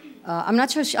 I'm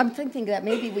not sure. I'm thinking that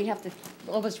maybe we have to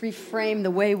almost reframe the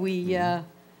way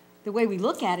we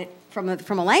look at it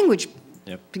from a language.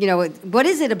 Yep. You know, what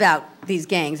is it about these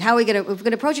gangs? How are we going to? If we're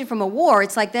going to approach it from a war,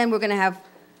 it's like then we're going to have,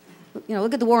 you know,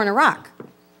 look at the war in Iraq.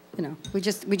 You know, we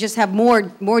just have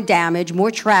more damage, more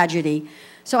tragedy.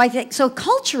 So I think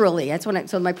culturally, that's what.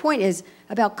 So my point is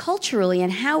about culturally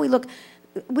and how we look.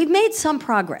 We've made some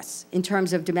progress in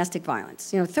terms of domestic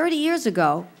violence. You know, 30 years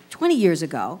ago, 20 years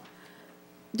ago,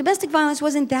 domestic violence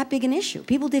wasn't that big an issue.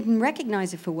 People didn't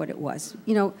recognize it for what it was.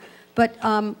 You know, but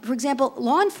for example,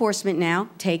 law enforcement now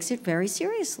takes it very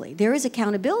seriously. There is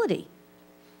accountability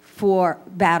for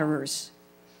batterers,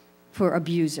 for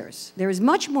abusers. There is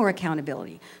much more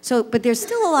accountability. So, but there's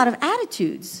still a lot of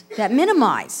attitudes that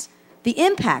minimize the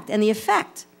impact and the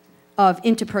effect of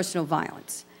interpersonal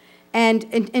violence. And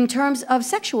in terms of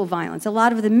sexual violence, a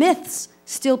lot of the myths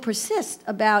still persist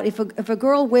about if a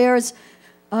girl wears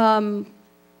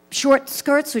short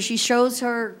skirts or she shows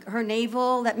her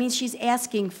navel, that means she's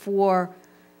asking for,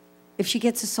 if she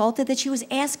gets assaulted, that she was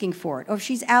asking for it. Or if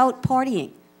she's out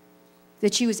partying,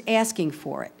 that she was asking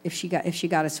for it if she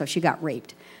got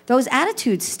raped. Those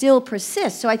attitudes still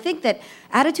persist. So I think that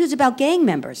attitudes about gang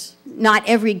members, not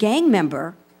every gang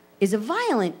member is a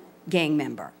violent gang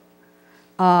member.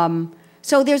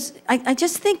 So I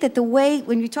just think that the way,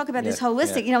 when you talk about this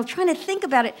holistic, you know, trying to think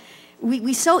about it,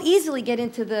 we so easily get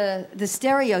into the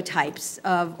stereotypes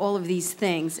of all of these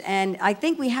things. And I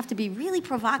think we have to be really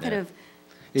provocative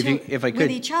If I could,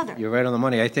 with each other. You're right on the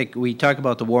money. I think we talk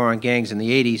about the war on gangs in the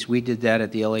 80s. We did that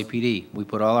at the LAPD. We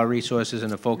put all our resources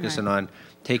into focusing on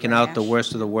taking out the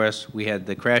worst of the worst. We had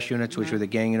the crash units, which were the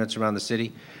gang units around the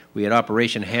city. We had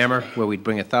Operation Hammer, where we'd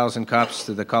bring 1,000 cops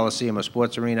to the Coliseum or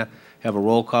sports arena, have a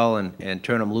roll call, and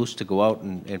turn them loose to go out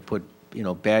and put, you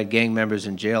know, bad gang members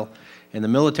in jail. And the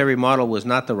military model was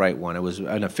not the right one. It was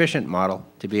an efficient model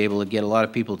to be able to get a lot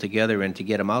of people together and to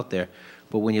get them out there.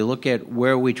 But when you look at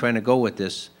where are we trying to go with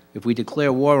this, if we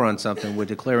declare war on something, we're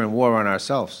declaring war on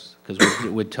ourselves, because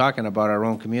we're talking about our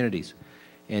own communities.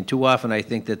 And too often I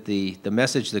think that the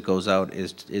message that goes out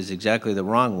is exactly the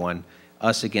wrong one.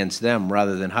 us against them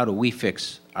rather than how do we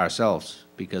fix ourselves,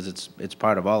 because it's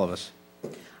part of all of us.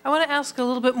 I want to ask a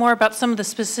little bit more about some of the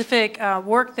specific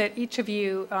work that each of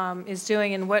you is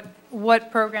doing and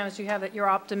what programs you have that you're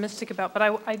optimistic about. But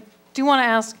I do want to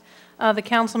ask the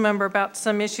council member about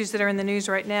some issues that are in the news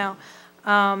right now.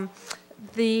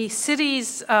 The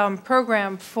city's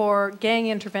program for gang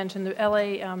intervention, the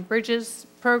LA Bridges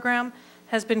program,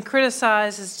 has been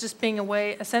criticized as just being a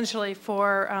way essentially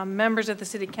for members of the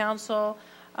city council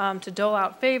to dole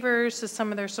out favors to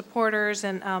some of their supporters.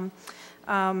 And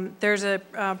there's a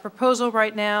proposal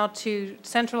right now to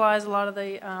centralize a lot of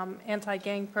the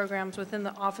anti-gang programs within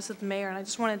the office of the mayor, and I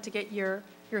just wanted to get your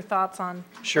thoughts on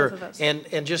both of those.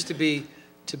 And just to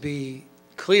be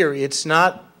clear, it's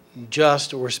not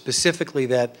just or specifically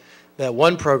that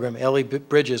one program, LA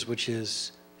Bridges, which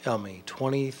is, tell me,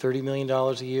 $20–30 million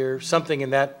a year, something in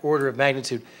that order of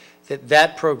magnitude,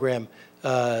 that program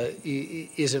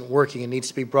isn't working and needs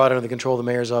to be brought under the control of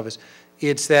the mayor's office.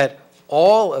 It's that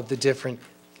all of the different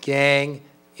gang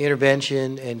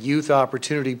intervention and youth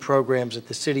opportunity programs that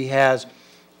the city has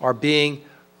are being,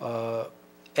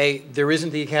 there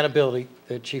isn't the accountability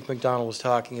that Chief McDonnell was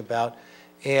talking about,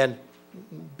 and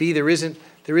B, there isn't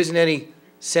any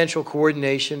central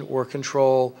coordination or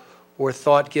control or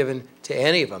thought given to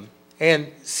any of them.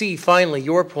 And C, finally,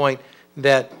 your point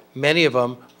that many of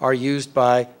them are used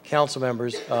by council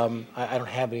members. I don't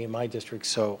have any in my district,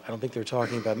 so I don't think they're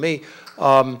talking about me,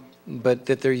 but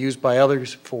that they're used by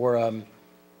others for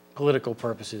political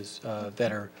purposes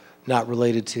that are not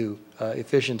related to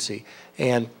efficiency.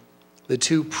 And the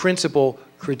two principal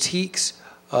critiques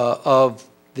of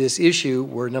this issue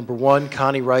were, number one,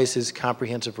 Connie Rice's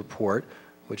comprehensive report,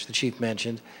 which the chief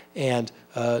mentioned, and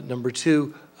number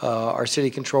two, our city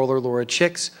controller, Laura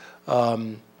Chick's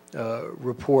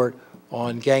report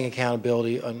on gang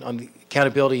accountability, on the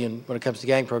accountability when it comes to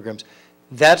gang programs.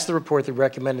 That's the report that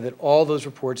recommended that all those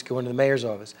reports go into the mayor's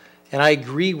office. And I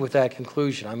agree with that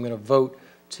conclusion. I'm going to vote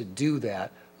to do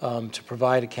that, to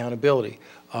provide accountability.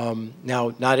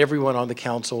 Now, not everyone on the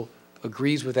council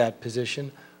agrees with that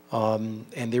position, and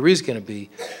there is going to be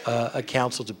a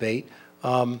council debate.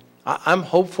 I'm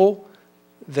hopeful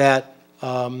that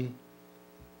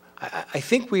I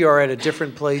think we are at a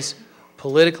different place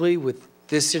politically with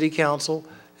this city council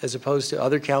as opposed to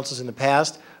other councils in the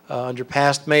past, under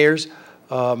past mayors,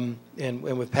 and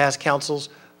with past councils.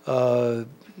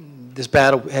 This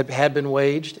battle had been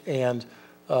waged, and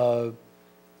you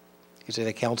could say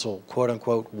the council, quote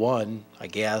unquote, won, I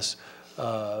guess.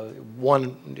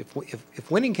 Won,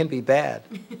 if winning can be bad,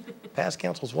 past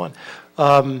councils won.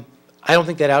 I don't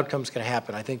think that outcome is going to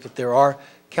happen. I think that there are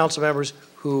council members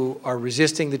who are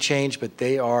resisting the change, but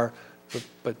they are,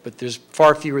 but there's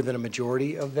far fewer than a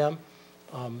majority of them.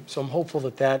 So I'm hopeful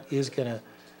that that is going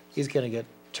to get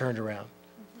turned around.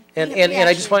 And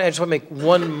I just want to make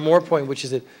one more point, which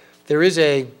is that there is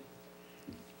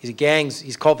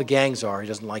he's called the gang czar. He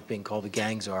doesn't like being called the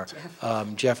gang czar.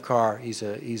 Jeff Carr, he's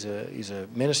a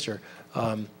minister.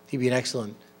 He'd be an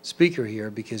excellent speaker here,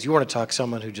 because you want to talk to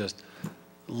someone who just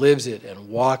lives it and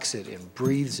walks it and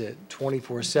breathes it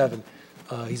 24/7.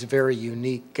 He's a very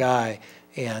unique guy,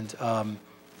 and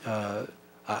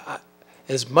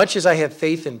as much as I have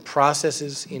faith in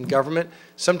processes in government,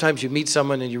 sometimes you meet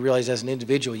someone and you realize as an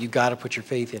individual you've got to put your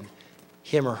faith in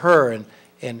him or her, and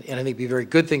I think it'd be a very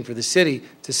good thing for the city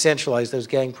to centralize those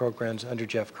gang programs under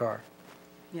Jeff Carr.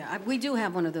 Yeah, we do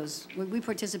have one of those. We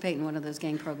participate in one of those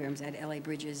gang programs at LA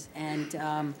Bridges,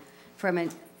 and from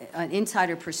an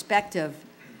insider perspective,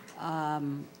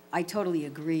 I totally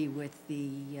agree with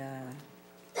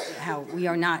how we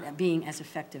are not being as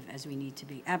effective as we need to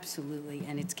be. Absolutely,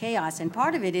 and it's chaos, and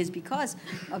part of it is because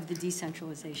of the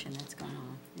decentralization that's gone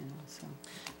on. So.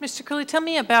 Mr. Cooley, tell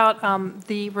me about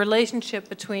the relationship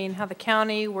between how the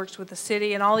county works with the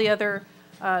city and all the other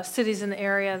cities in the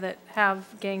area that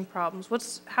have gang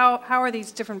problems. How are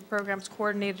these different programs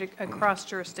coordinated across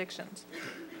jurisdictions?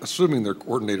 Assuming they're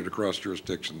coordinated across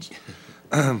jurisdictions,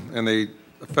 and they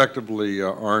effectively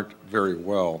aren't very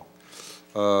well.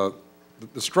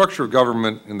 The structure of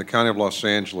government in the County of Los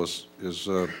Angeles is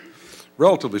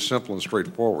relatively simple and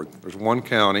straightforward. There's one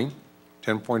county,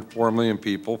 10.4 million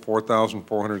people,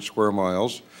 4,400 square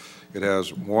miles. It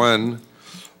has one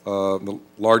of the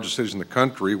largest cities in the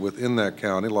country within that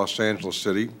county, Los Angeles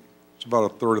City. It's about a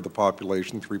third of the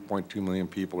population, 3.2 million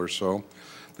people or so.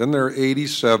 Then there are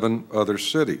 87 other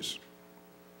cities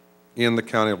in the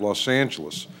County of Los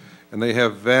Angeles, and they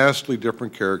have vastly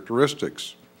different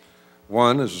characteristics.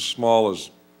 One, as small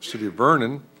as the city of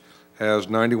Vernon, has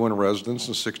 91 residents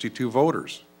and 62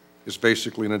 voters. It's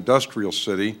basically an industrial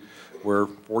city where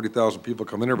 40,000 people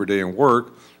come in every day and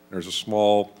work. There's a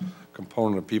small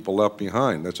component of people left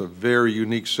behind. That's a very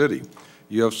unique city.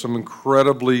 You have some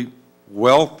incredibly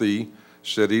wealthy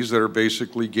cities that are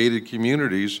basically gated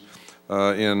communities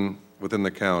within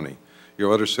the county. You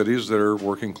have other cities that are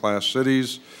working class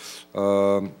cities.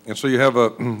 And so you have a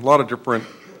lot of different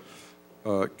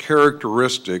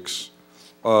characteristics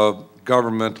of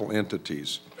governmental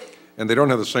entities. And they don't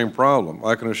have the same problem.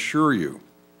 I can assure you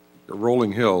that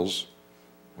Rolling Hills,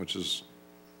 which is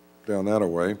down that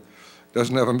way,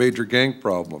 doesn't have a major gang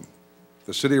problem.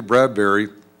 The city of Bradbury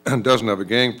doesn't have a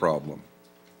gang problem.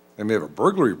 They may have a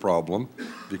burglary problem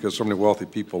because so many wealthy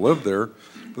people live there,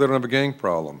 but they don't have a gang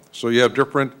problem. So you have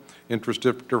different interests,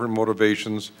 different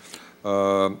motivations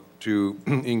to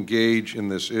engage in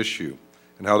this issue.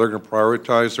 And how they're going to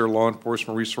prioritize their law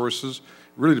enforcement resources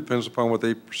really depends upon what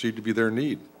they perceive to be their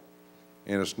need.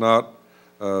 And it's not,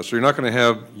 so you're not going to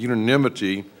have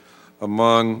unanimity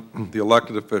among the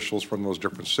elected officials from those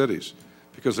different cities,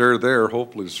 because they're there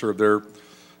hopefully to serve their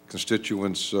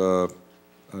constituents'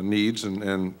 needs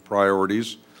and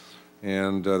priorities,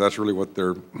 and that's really what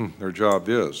their job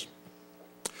is.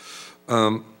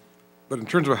 But in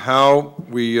terms of how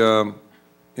we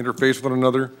interface with one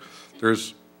another,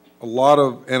 there's a lot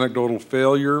of anecdotal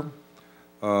failure,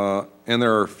 and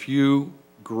there are a few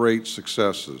great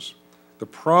successes. The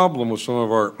problem with some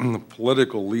of our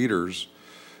political leaders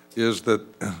is that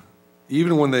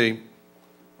even when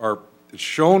it's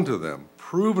shown to them,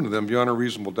 proven to them beyond a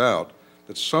reasonable doubt,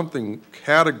 that something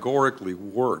categorically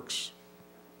works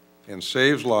and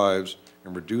saves lives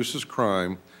and reduces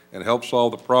crime and helps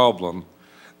solve the problem,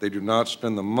 they do not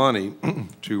spend the money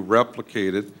to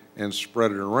replicate it and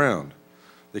spread it around.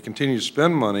 They continue to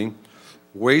spend money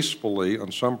wastefully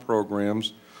on some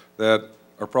programs that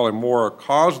are probably more a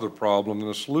cause of the problem than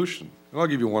a solution. And I'll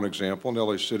give you one example, an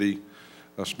LA City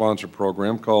sponsored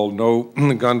program called No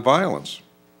Gun Violence.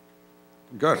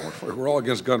 God, we're all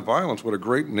against gun violence. What a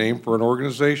great name for an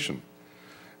organization.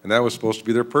 And that was supposed to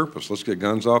be their purpose. Let's get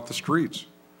guns off the streets.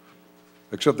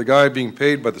 Except the guy being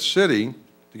paid by the city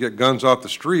to get guns off the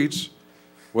streets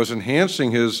was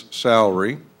enhancing his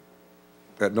salary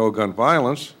at No Gun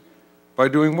Violence by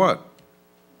doing what?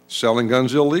 Selling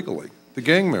guns illegally to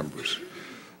gang members.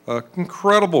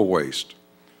 Incredible waste.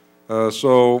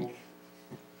 So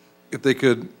if they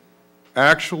could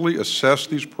actually assess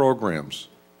these programs,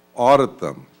 audit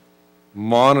them,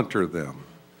 monitor them,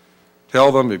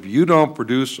 tell them if you don't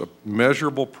produce a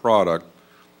measurable product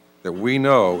that we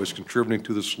know is contributing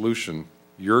to the solution,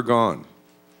 you're gone.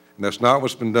 And that's not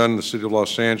what's been done in the city of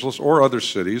Los Angeles or other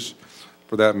cities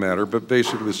for that matter, but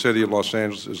basically the city of Los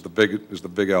Angeles is the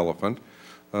big elephant.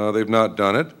 They've not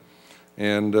done it,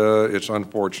 and it's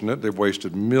unfortunate. They've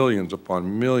wasted millions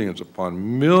upon millions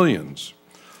upon millions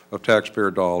of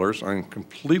taxpayer dollars on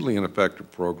completely ineffective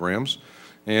programs,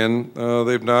 and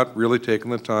they've not really taken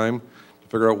the time to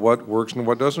figure out what works and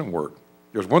what doesn't work.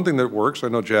 There's one thing that works. I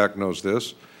know Jack knows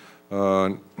this.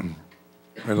 I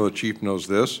know the chief knows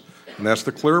this, and that's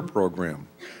the CLEAR program.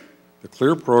 The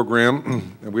CLEAR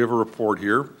program, and we have a report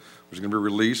here, which is going to be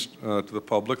released to the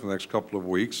public in the next couple of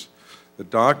weeks, that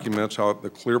documents how the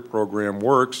CLEAR program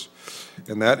works,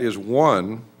 and that is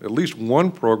at least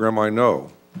one program I know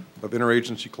of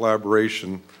interagency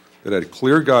collaboration that had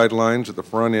clear guidelines at the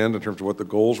front end in terms of what the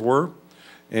goals were,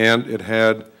 and it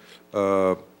had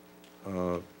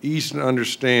easy to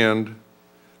understand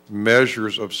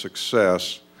measures of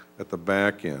success at the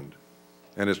back end.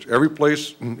 And it's every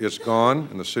place it's gone,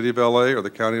 in the city of LA or the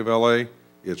county of LA,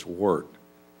 it's worked.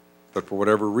 But for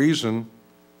whatever reason,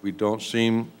 we don't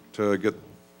seem to get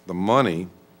the money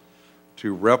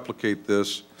to replicate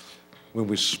this when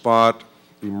we spot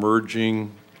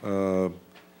emerging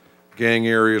gang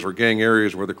areas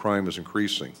where the crime is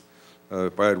increasing.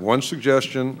 If I had one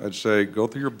suggestion, I'd say go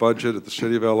through your budget at the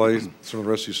city of LA, some of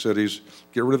the rest of these cities,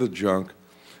 get rid of the junk,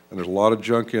 and there's a lot of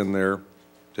junk in there.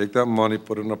 Take that money,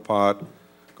 put it in a pot,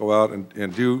 go out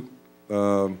and do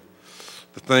the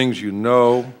things you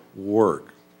know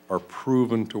work, are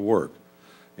proven to work.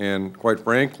 And quite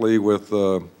frankly, with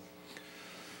the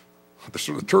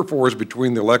sort of turf wars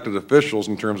between the elected officials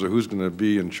in terms of who's going to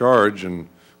be in charge and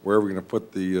where we're going to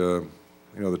put the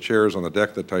the chairs on the deck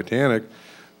of the Titanic,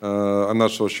 I'm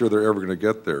not so sure they're ever going to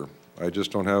get there. I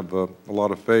just don't have a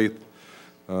lot of faith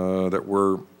that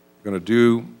we're going to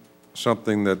do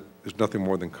something that is nothing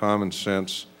more than common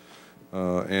sense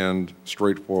and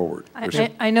straightforward.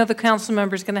 I know the council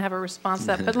member is going to have a response to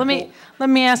that, but let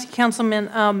me ask you,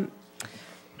 Councilman,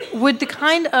 would the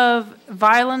kind of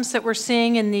violence that we're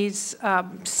seeing in these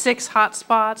 6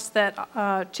 hotspots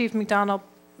that Chief McDonnell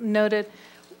noted,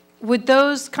 would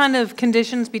those kind of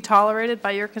conditions be tolerated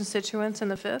by your constituents in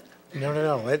the 5th?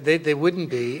 No. They wouldn't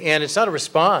be, and it's not a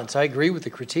response. I agree with the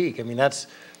critique. I mean,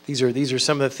 these are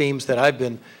some of the themes that I've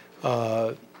been,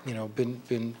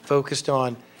 been focused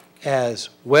on as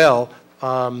well.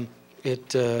 And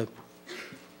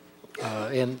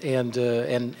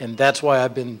that's why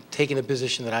I've been taking the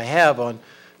position that I have on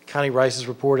Connie Rice's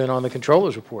report and on the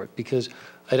controller's report, because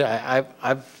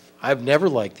I've never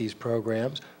liked these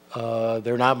programs.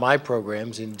 They're not my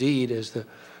programs. Indeed, as the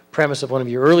premise of one of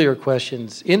your earlier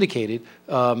questions indicated,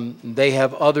 they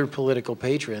have other political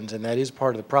patrons, and that is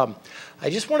part of the problem. I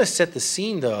just want to set the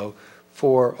scene, though,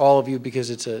 for all of you, because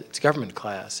it's government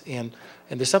class, and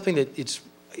there's something that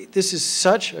this is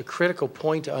such a critical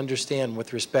point to understand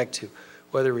with respect to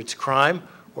whether it's crime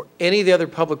or any of the other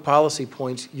public policy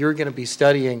points you're going to be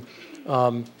studying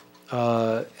at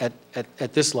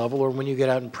this level or when you get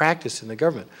out and practice in the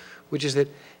government, which is that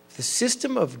the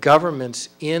system of governments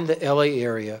in the LA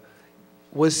area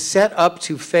was set up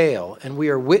to fail, and we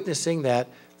are witnessing that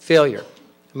failure.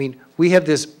 I mean, we have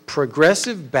this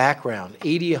progressive background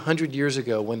 80, 100 years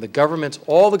ago when the governments,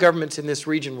 all the governments in this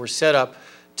region were set up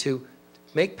to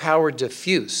make power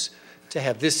diffuse, to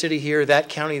have this city here, that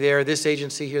county there, this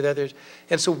agency here, that there.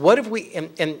 And so what if we, and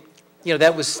you know,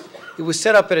 it was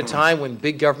set up at a time when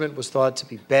big government was thought to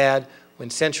be bad, when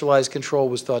centralized control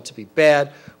was thought to be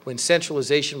bad, when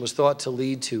centralization was thought to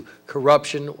lead to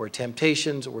corruption or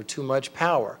temptations or too much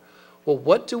power. Well,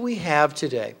 what do we have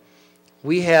today?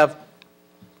 We have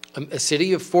a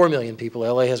city of 4 million people.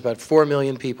 LA has about 4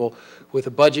 million people with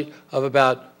a budget of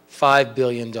about $5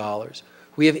 billion.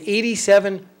 We have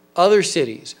 87 other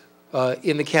cities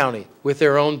in the county with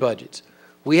their own budgets.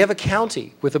 We have a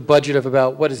county with a budget of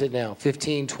about, what is it now,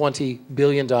 15, 20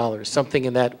 billion dollars, something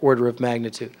in that order of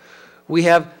magnitude. We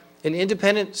have an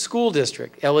independent school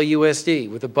district, LAUSD,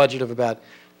 with a budget of about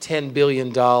 $10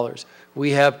 billion.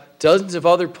 We have dozens of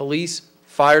other police,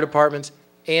 fire departments,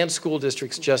 and school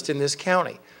districts just in this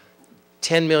county.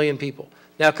 10 million people.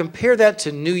 Now compare that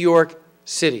to New York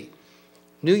City.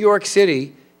 New York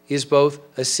City is both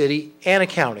a city and a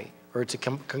county, or it's a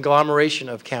conglomeration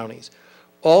of counties.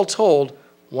 All told,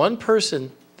 one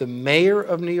person, the mayor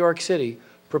of New York City,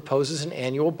 proposes an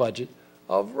annual budget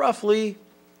of roughly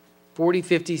 40,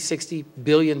 50, 60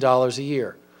 billion dollars a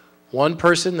year. One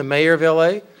person, the mayor of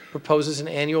LA, proposes an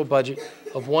annual budget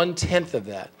of 1/10 of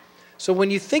that. So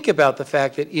when you think about the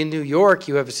fact that in New York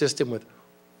you have a system with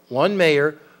one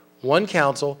mayor, one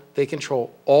council, they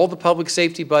control all the public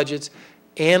safety budgets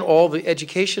and all the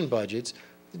education budgets,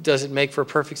 does it make for a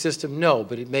perfect system? No,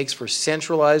 but it makes for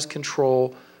centralized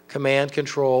control, command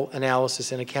control,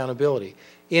 analysis, and accountability.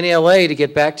 In LA, to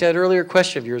get back to that earlier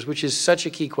question of yours, which is such a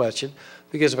key question,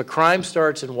 because if a crime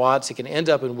starts in Watts, it can end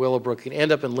up in Willowbrook, it can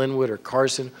end up in Linwood or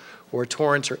Carson or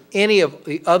Torrance or any of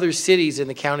the other cities in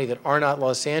the county that are not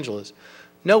Los Angeles.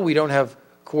 No, we don't have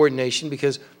coordination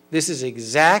because this is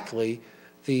exactly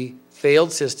the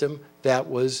failed system that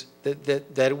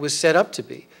it was set up to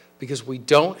be, because we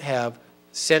don't have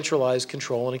centralized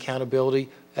control and accountability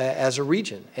as a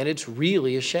region, and it's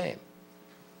really a shame.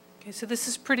 Okay, so this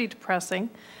is pretty depressing,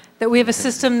 that we have a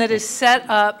system that is set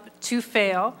up to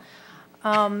fail.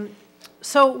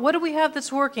 So what do we have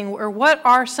that's working, or what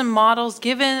are some models,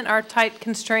 given our tight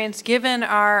constraints, given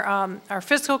our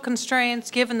fiscal constraints,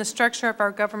 given the structure of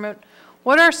our government?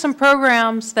 What are some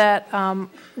programs that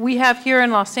we have here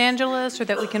in Los Angeles, or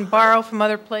that we can borrow from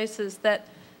other places that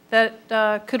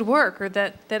could work, or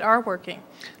that are working?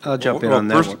 I'll jump in on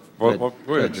that one.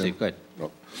 Go ahead, Jim. Steve, go ahead.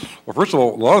 Well, first of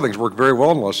all, a lot of things work very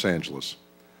well in Los Angeles.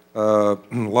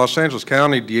 Los Angeles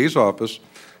County DA's office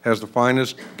has the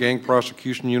finest gang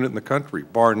prosecution unit in the country,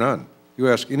 bar none. You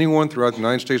ask anyone throughout the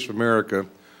United States of America,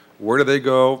 where do they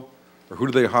go, or who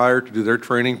do they hire to do their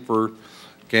training for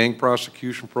gang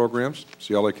prosecution programs? It's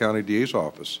the LA County DA's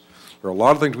office. There are a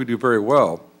lot of things we do very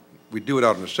well. We do it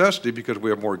out of necessity because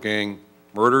we have more gang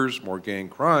murders, more gang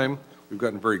crime. We've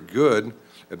gotten very good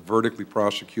at vertically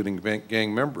prosecuting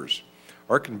gang members.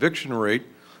 Our conviction rate,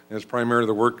 and it's primarily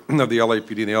the work of the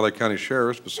LAPD and the LA County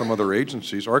Sheriffs, but some other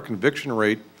agencies, our conviction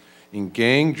rate in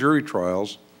gang jury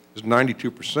trials is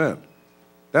 92%.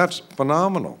 That's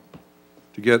phenomenal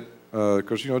to get,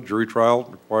 because, you know, jury trial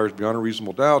requires beyond a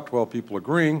reasonable doubt, 12 people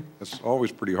agreeing. That's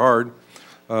always pretty hard,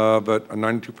 but a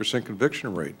 92%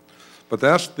 conviction rate. But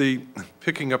that's the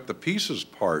picking up the pieces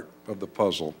part of the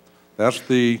puzzle. That's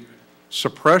the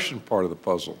suppression part of the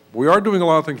puzzle. We are doing a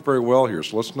lot of things very well here,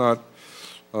 so let's not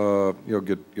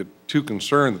get too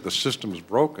concerned that the system is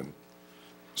broken.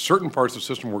 Certain parts of the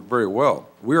system work very well.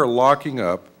 We are locking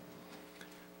up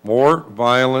more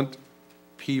violent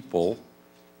people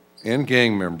and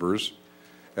gang members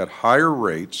at higher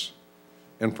rates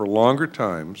and for longer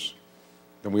times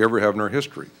than we ever have in our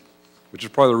history, which is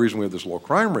probably the reason we have this low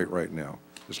crime rate right now,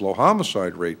 this low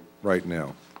homicide rate right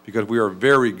now, because we are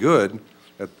very good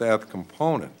at that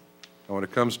component. And when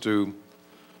it comes to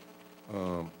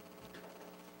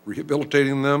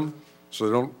rehabilitating them so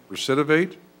they don't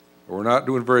recidivate, we're not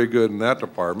doing very good in that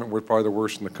department. We're probably the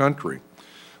worst in the country.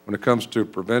 When it comes to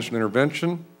prevention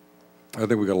intervention, I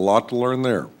think we've got a lot to learn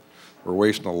there. We're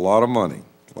wasting a lot of money.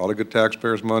 A lot of good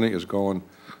taxpayers' money is going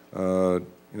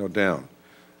down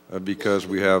because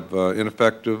we have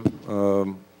ineffective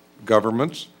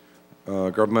governments,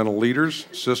 governmental leaders,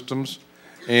 systems,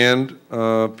 and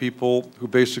people who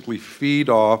basically feed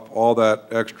off all that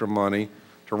extra money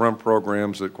to run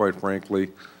programs that, quite frankly,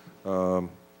 aren't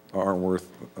worth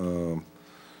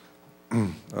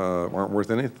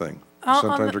anything.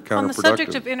 Sometimes they're counterproductive. On the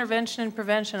subject of intervention and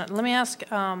prevention, let me ask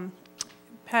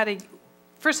Patty,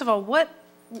 first of all,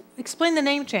 explain the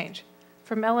name change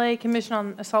from LA Commission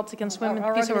on Assaults Against Women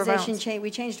to Peace Over Violence.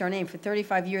 We changed our name. For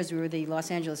 35 years, we were the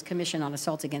Los Angeles Commission on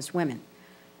Assaults Against Women.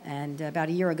 And about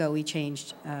a year ago, we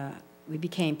changed, we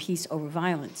became Peace Over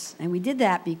Violence. And we did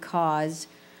that because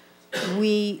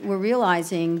we were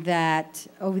realizing that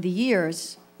over the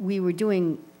years, we were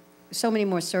doing so many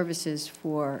more services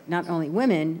for not only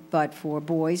women, but for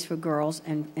boys, for girls,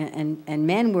 and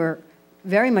men were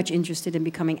very much interested in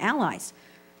becoming allies.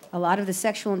 A lot of the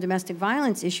sexual and domestic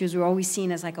violence issues were always seen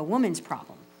as like a woman's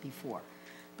problem before.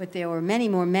 But there were many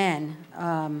more men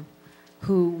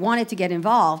who wanted to get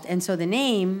involved, and so the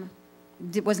name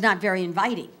was not very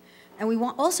inviting. And we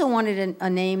also wanted a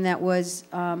name that was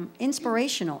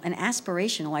inspirational and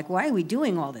aspirational, like, why are we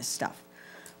doing all this stuff?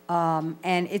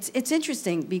 And it's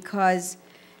interesting because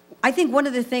I think one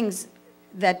of the things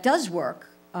that does work,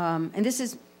 and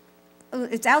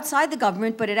it's outside the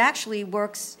government, but it actually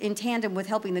works in tandem with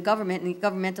helping the government and the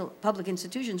governmental public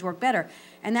institutions work better,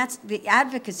 and that's the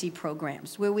advocacy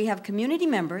programs, where we have community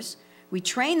members, we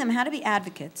train them how to be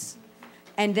advocates,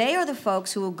 and they are the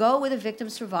folks who will go with a victim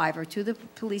survivor to the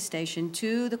police station,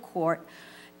 to the court,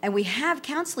 and we have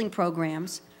counseling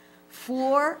programs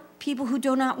for people who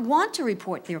do not want to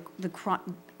report their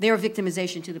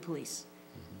victimization to the police.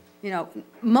 You know,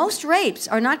 most rapes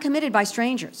are not committed by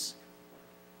strangers.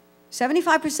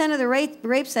 75% of the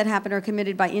rapes that happen are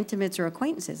committed by intimates or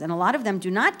acquaintances, and a lot of them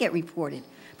do not get reported,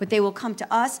 but they will come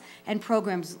to us, and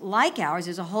programs like ours,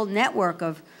 there's a whole network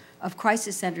of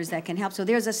crisis centers that can help. So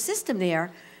there's a system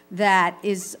there that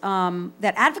is,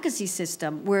 that advocacy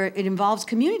system where it involves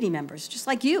community members, just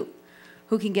like you,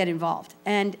 who can get involved.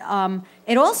 And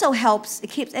it also helps,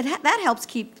 that helps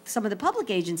keep some of the public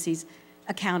agencies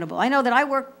accountable. I know that I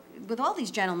work with all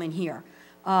these gentlemen here,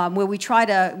 where we try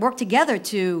to work together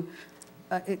to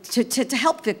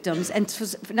help victims, and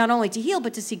not only to heal,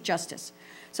 but to seek justice.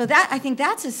 So that, I think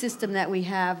that's a system that we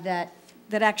have that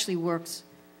actually works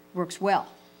well.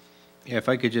 Yeah, if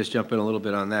I could just jump in a little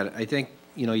bit on that. I think,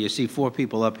 you see 4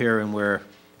 people up here, and we're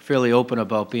fairly open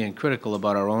about being critical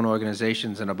about our own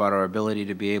organizations and about our ability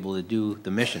to be able to do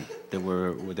the mission that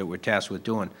we're tasked with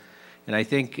doing. And I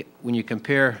think when you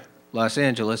compare Los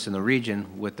Angeles and the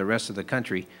region with the rest of the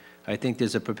country, I think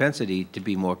there's a propensity to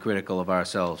be more critical of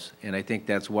ourselves. And I think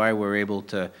that's why we're able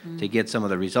to get some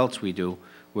of the results we do.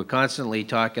 We're constantly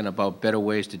talking about better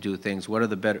ways to do things. What are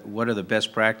the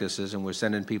best practices? And we're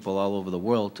sending people all over the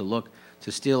world to look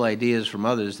to steal ideas from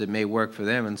others that may work for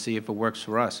them and see if it works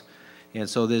for us. And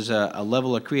so there's a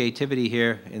level of creativity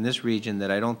here in this region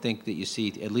that I don't think that you see,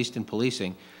 at least in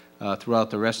policing,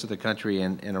 throughout the rest of the country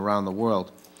and around the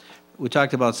world. We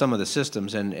talked about some of the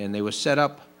systems, and they were set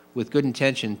up with good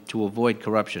intention to avoid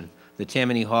corruption. The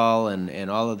Tammany Hall and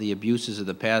all of the abuses of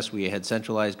the past, where you had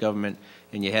centralized government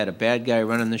and you had a bad guy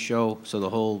running the show, so the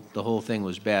whole thing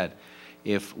was bad.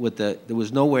 There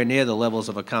was nowhere near the levels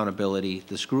of accountability,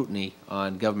 the scrutiny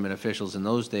on government officials in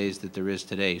those days that there is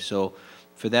today. So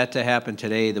for that to happen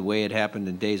today the way it happened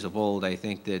in days of old, I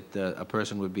think that a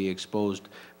person would be exposed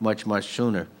much, much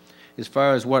sooner. As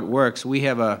far as what works, we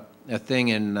have a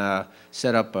thing and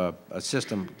set up a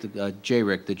system,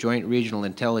 JRIC, the Joint Regional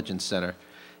Intelligence Center,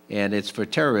 and it's for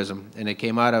terrorism, and it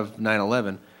came out of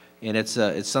 9/11, and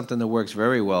it's something that works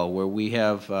very well, where we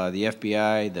have the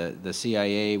FBI, the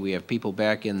CIA, we have people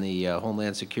back in the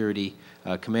Homeland Security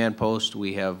command post,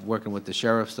 we have working with the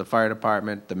sheriffs, the fire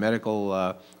department, the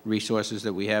medical resources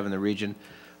that we have in the region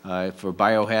for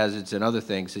biohazards and other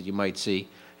things that you might see.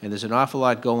 And there's an awful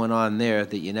lot going on there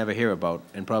that you never hear about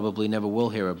and probably never will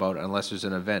hear about unless there's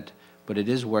an event. but it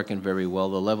is working very well.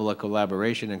 The level of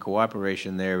collaboration and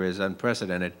cooperation there is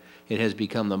unprecedented. It has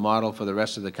become the model for the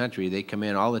rest of the country. They come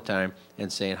in all the time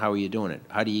and saying, how are you doing it?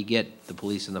 How do you get the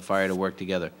police and the fire to work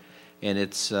together? And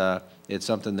it's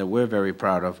something that we're very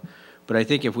proud of. But I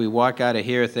think if we walk out of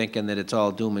here thinking that it's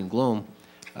all doom and gloom,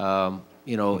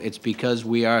 you know, it's because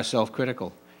we are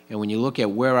self-critical. And when you look at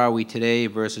where are we today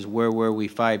versus where were we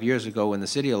 5 years ago in the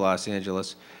city of Los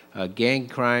Angeles, gang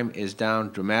crime is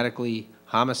down dramatically.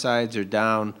 Homicides are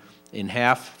down in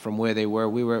half from where they were.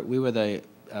 We were the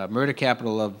murder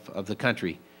capital of the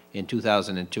country in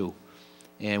 2002.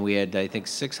 And we had, I think,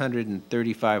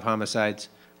 635 homicides.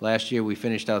 Last year, we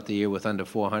finished out the year with under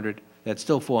 400. That's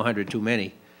still 400 too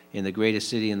many in the greatest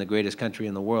city in the greatest country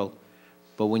in the world.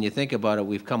 But when you think about it,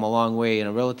 we've come a long way in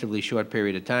a relatively short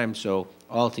period of time, so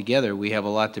altogether, we have a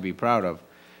lot to be proud of.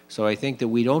 So I think that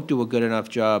we don't do a good enough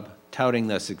job touting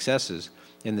the successes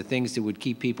and the things that would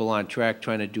keep people on track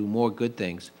trying to do more good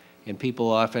things. And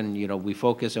people often, you know, we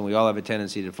focus, and we all have a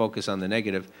tendency to focus on the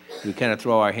negative. We kind of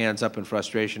throw our hands up in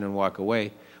frustration and walk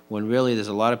away, when really there's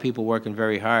a lot of people working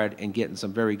very hard and getting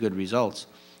some very good results.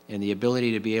 And the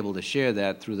ability to be able to share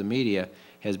that through the media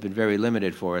has been very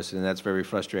limited for us, and that's very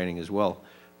frustrating as well.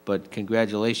 But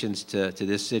congratulations to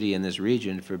this city and this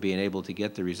region for being able to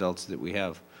get the results that we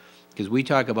have. Because we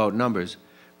talk about numbers,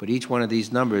 but each one of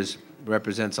these numbers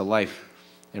represents a life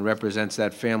and represents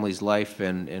that family's life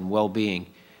and well-being.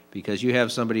 Because you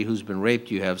have somebody who's been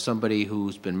raped, you have somebody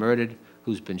who's been murdered,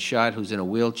 who's been shot, who's in a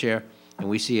wheelchair, and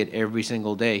we see it every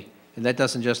single day. And that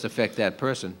doesn't just affect that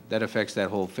person, that affects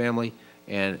that whole family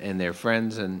and their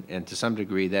friends and to some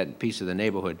degree that piece of the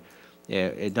neighborhood.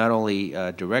 It not only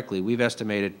directly, we've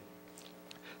estimated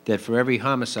that for every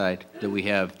homicide that we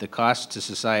have, the cost to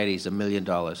society is $1 million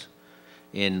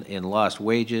in lost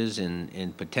wages,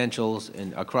 in potentials,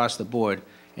 and across the board.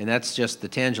 And that's just the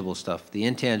tangible stuff. The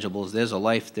intangibles, there's a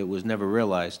life that was never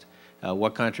realized.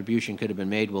 What contribution could have been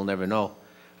made, we'll never know.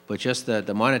 But just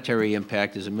the monetary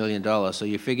impact is $1 million. So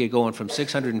you figure going from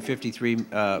 653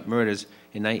 murders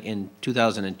in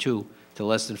 2002 to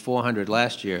less than 400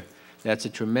 last year, that's a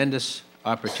tremendous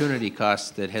opportunity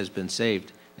cost that has been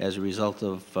saved as a result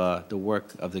of the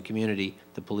work of the community,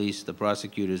 the police, the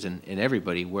prosecutors, and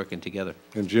everybody working together.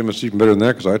 And Jim, it's even better than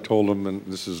that, because I told him, and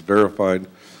this is verified,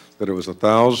 that it was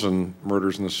 1,000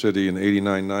 murders in the city in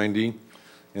 89-90,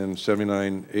 and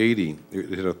 79-80, it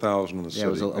hit 1,000 in the city, it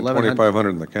was and 2,500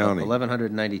 in the county.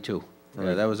 1,192. Right.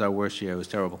 Yeah, that was our worst year. It was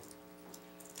terrible.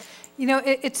 You know,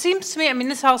 it seems to me, I mean,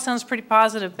 this all sounds pretty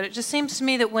positive, but it just seems to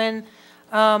me that when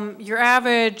your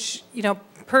average, you know,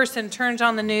 person turns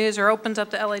on the news or opens up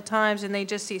the LA Times and they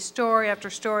just see story after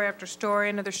story after story,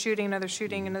 another shooting, another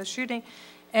shooting, another shooting,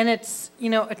 and it's, you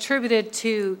know, attributed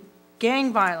to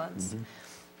gang violence.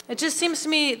 It just seems to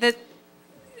me that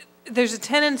there's a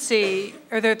tendency,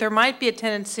 or there might be a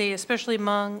tendency, especially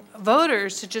among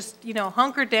voters, to just, you know,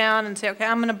 hunker down and say, okay,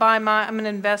 I'm going to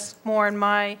invest more in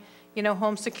my, you know,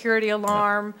 home security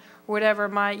alarm, or whatever,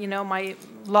 my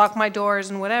lock my doors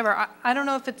and whatever. I don't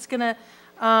know if it's going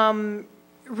to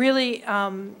really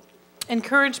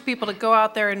encourage people to go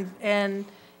out there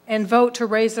and vote to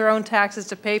raise their own taxes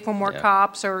to pay for more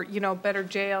cops, or, you know, better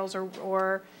jails,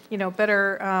 or you know,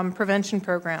 better prevention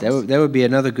programs. That would be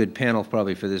another good panel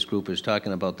probably for this group, is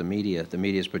talking about the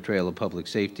media's portrayal of public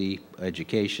safety,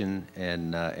 education,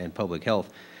 and public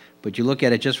health. But you look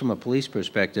at it just from a police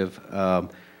perspective,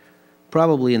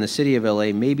 probably in the city of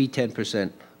LA, maybe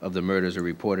 10% of the murders are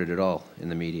reported at all in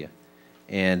the media.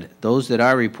 And those that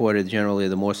are reported, generally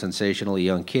the more sensational. A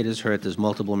young kid is hurt, there's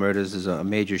multiple murders, there's a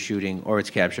major shooting, or it's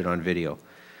captured on video.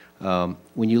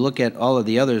 When you look at all of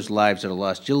the others' lives that are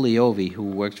lost, Jill Leovy, who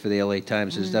works for the LA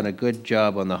Times, has done a good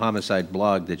job on the homicide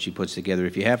blog that she puts together.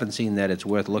 If you haven't seen that, it's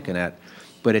worth looking at.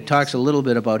 But it talks a little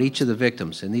bit about each of the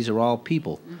victims, and these are all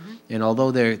people. And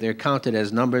although they're counted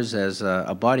as numbers, as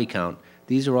a body count,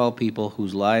 these are all people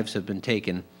whose lives have been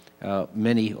taken,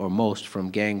 many or most, from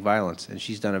gang violence. And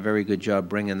she's done a very good job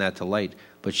bringing that to light.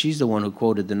 But she's the one who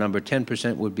quoted the number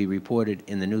 10% would be reported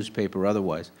in the newspaper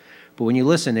otherwise. But when you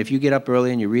listen, if you get up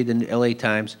early and you read the LA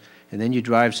Times, and then you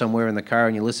drive somewhere in the car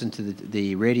and you listen to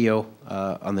the radio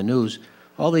on the news,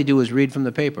 all they do is read from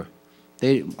the paper.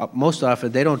 Most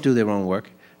often, they don't do their own work.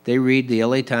 They read the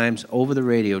LA Times over the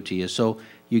radio to you. So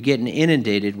you're getting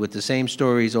inundated with the same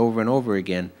stories over and over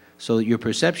again. So your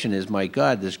perception is, my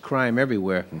God, there's crime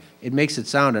everywhere. It makes it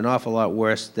sound an awful lot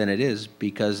worse than it is,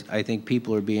 because I think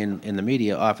people are being, in the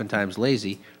media, oftentimes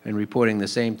lazy and reporting the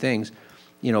same things.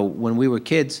 You know, when we were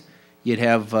kids, you'd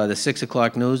have the 6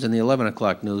 o'clock news and the 11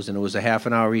 o'clock news, and it was a half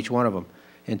an hour each one of them.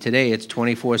 And today, it's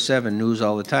 24/7 news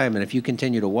all the time. And if you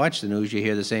continue to watch the news, you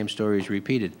hear the same stories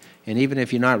repeated. And even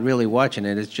if you're not really watching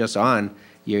it, it's just on,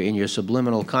 you're in your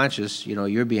subliminal conscious, you know,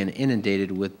 you're being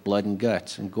inundated with blood and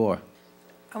guts and gore.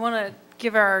 I want to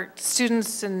give our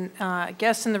students and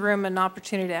guests in the room an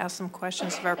opportunity to ask some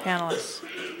questions of our panelists.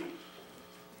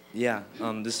 Yeah,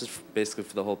 this is basically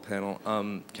for the whole panel.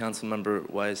 Councilmember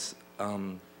Weiss,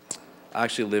 I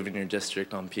actually live in your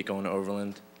district on Pico and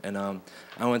Overland, and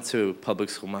I went to public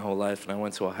school my whole life, and I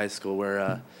went to a high school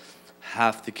where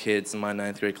half the kids in my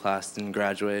 9th grade class didn't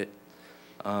graduate.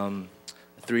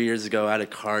 3 years ago, I had a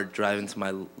car drive into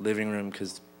my living room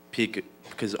because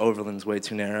Overland's way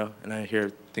too narrow, and I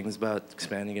hear things about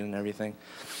expanding it and everything.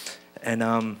 And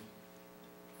I'm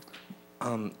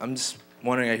just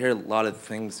wondering, I hear a lot of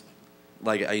things,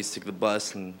 like I used to take the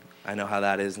bus, and I know how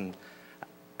that is, and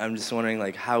I'm just wondering,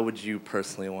 like, how would you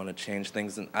personally want to change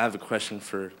things? And I have a question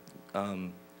for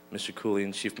Mr. Cooley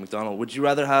and Chief McDonnell. Would you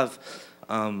rather have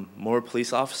more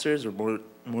police officers or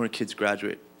more kids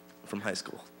graduate from high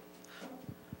school?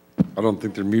 I don't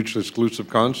think they're mutually exclusive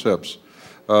concepts.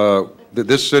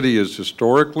 This city is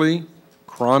historically,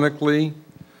 chronically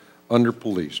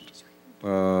under-policed.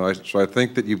 So I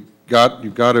think that you've got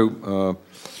to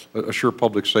assure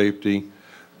public safety,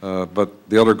 but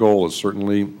the other goal is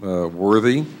certainly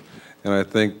worthy, and I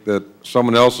think that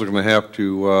someone else is going to have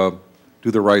to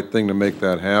do the right thing to make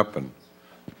that happen.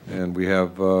 And we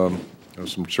have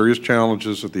some serious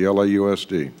challenges at the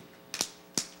LAUSD.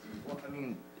 Well, I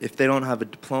mean, if they don't have a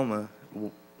diploma,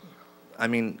 I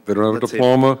mean, if they don't have a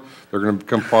diploma, they're going to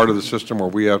become part of the system where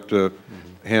we have to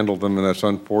handle them, and that's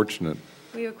unfortunate.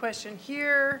 We have a question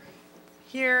here,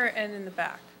 here, and in the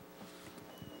back.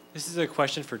 This is a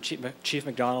question for Chief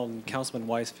McDonnell and Councilman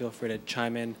Weiss. Feel free to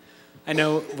chime in. I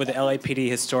know with the LAPD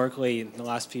historically in the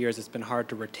last few years, it's been hard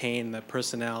to retain the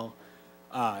personnel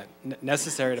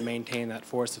necessary to maintain that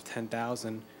force of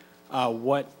 10,000.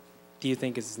 What do you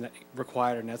think is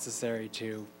required or necessary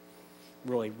to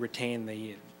really retain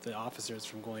the officers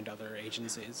from going to other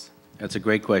agencies? That's a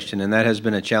great question, and that has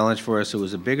been a challenge for us. It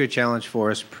was a bigger challenge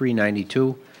for us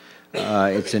pre-92.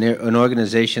 It's an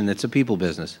organization that's a people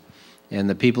business, and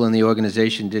the people in the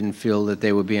organization didn't feel that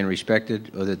they were being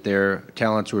respected or that their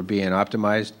talents were being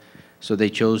optimized, so they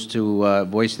chose to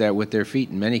voice that with their feet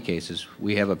in many cases.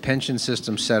 We have a pension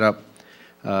system set up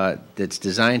that's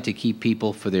designed to keep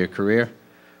people for their career.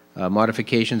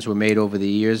 Modifications were made over the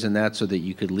years in that so that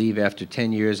you could leave after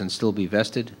 10 years and still be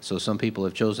vested, so some people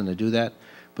have chosen to do that.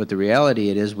 But the reality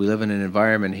it is we live in an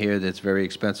environment here that's very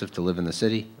expensive to live in the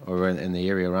city or in the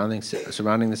area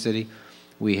surrounding the city.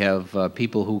 We have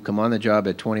people who come on the job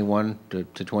at 21 to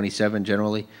 27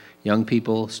 generally, young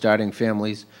people starting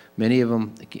families. Many of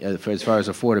them, as far as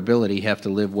affordability, have to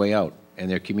live way out,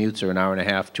 and their commutes are an hour and a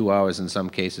half, 2 hours in some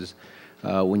cases.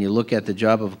 When you look at the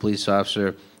job of a police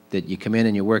officer, that you come in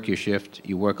and you work your shift,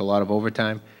 you work a lot of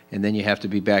overtime, and then you have to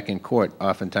be back in court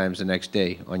oftentimes the next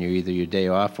day on either your day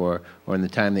off or in the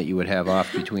time that you would have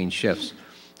off between shifts.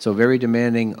 So very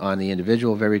demanding on the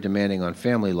individual, very demanding on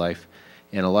family life,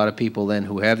 and a lot of people then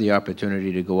who have the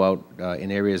opportunity to go out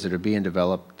in areas that are being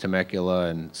developed, Temecula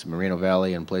and Moreno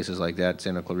Valley and places like that,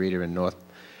 Santa Clarita and North,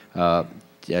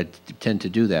 tend to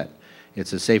do that.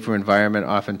 It's a safer environment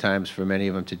oftentimes for many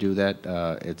of them to do that.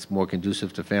 It's more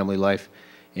conducive to family life.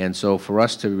 And so for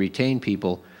us to retain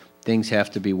people, things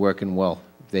have to be working well.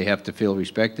 They have to feel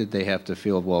respected, they have to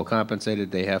feel well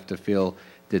compensated, they have to feel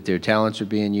that their talents are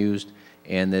being used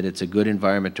and that it's a good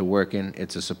environment to work in,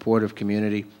 it's a supportive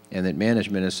community, and that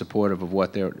management is supportive of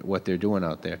what they're doing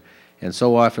out there. And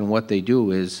so often what they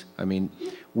do is, I mean,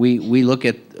 we look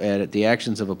at the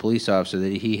actions of a police officer that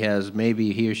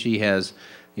he or she has,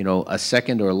 you know, a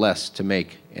second or less to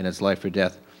make in its life or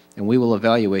death, and we will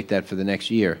evaluate that for the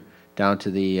next year, down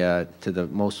to the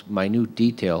most minute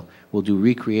detail. We'll do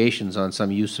recreations on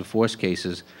some use of force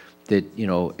cases that, you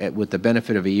know, with the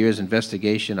benefit of a year's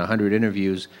investigation, 100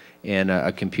 interviews, and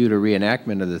a computer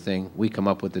reenactment of the thing, we come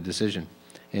up with the decision,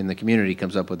 and the community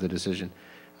comes up with the decision.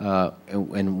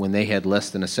 And when they had less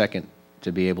than a second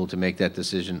to be able to make that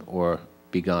decision or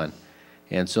be gone.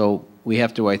 And so we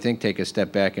have to, I think, take a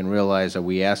step back and realize, are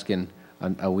we asking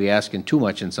too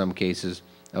much in some cases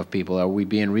of people? Are we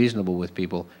being reasonable with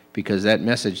people? Because that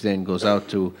message then goes out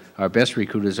to our best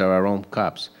recruiters are our own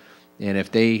cops. And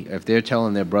if they're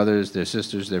telling their brothers, their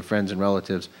sisters, their friends and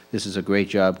relatives, this is a great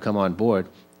job, come on board,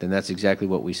 then that's exactly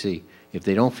what we see. If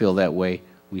they don't feel that way,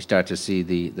 we start to see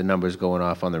the numbers going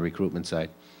off on the recruitment side.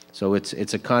 So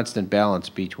it's a constant balance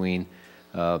between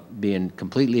being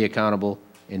completely accountable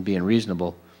and being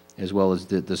reasonable, as well as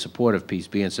the supportive piece,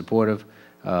 being supportive,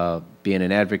 being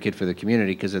an advocate for the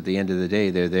community, because at the end of the day,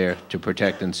 they're there to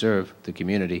protect and serve the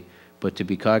community, but to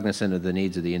be cognizant of the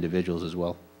needs of the individuals as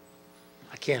well.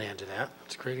 I can't add to that.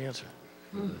 It's a great answer.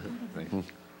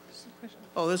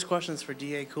 Oh, this question's for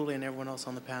DA Cooley and everyone else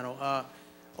on the panel.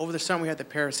 Over the summer, we had the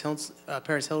Paris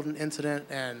Hilton incident,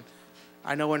 and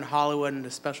I know in Hollywood and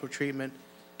the special treatment.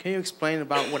 Can you explain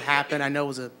about what happened? I know it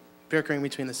was a bickering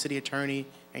between the city attorney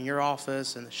and your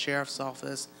office and the sheriff's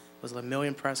office. It was a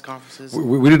million press conferences.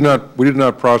 We did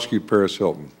not prosecute Paris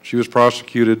Hilton. She was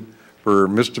prosecuted for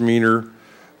misdemeanor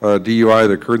DUI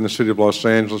that occurred in the city of Los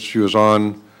Angeles. She was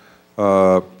on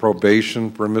probation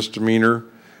for a misdemeanor.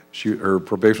 Her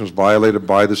probation was violated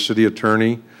by the city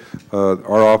attorney.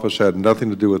 Our office had nothing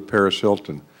to do with Paris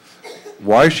Hilton.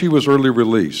 Why she was early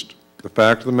released, the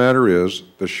fact of the matter is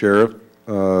the sheriff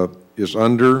is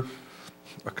under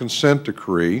a consent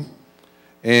decree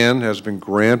and has been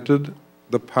granted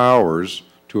the powers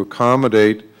to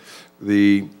accommodate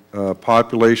the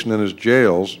population in his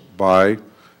jails by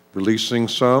releasing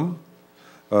some,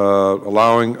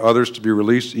 allowing others to be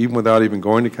released even without even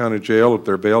going to county jail if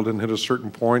their bail didn't hit a certain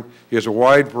point. He has a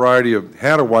wide variety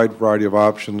of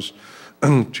options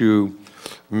to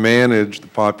manage the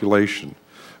population.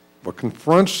 What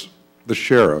confronts the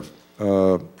sheriff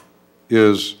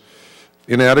is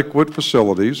inadequate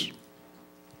facilities.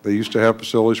 They used to have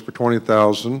facilities for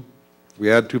 20,000.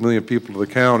 We add 2 million people to the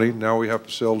county. Now we have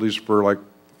facilities for like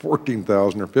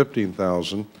 14,000 or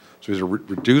 15,000. So these are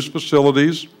reduced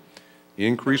facilities,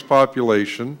 increased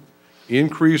population,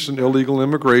 increase in illegal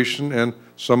immigration, and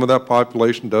some of that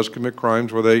population does commit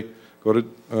crimes where they go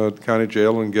to county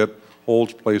jail and get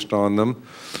holds placed on them.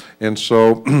 And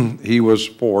so he was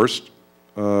forced,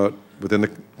 within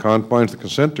the confines of the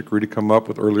consent decree, to come up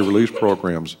with early release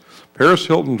programs. Paris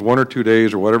Hilton's 1 or 2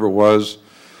 days or whatever it was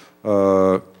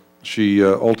she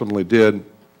ultimately did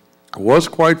was,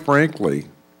 quite frankly,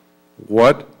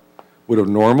 what would have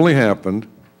normally happened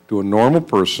to a normal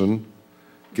person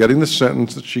getting the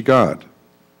sentence that she got.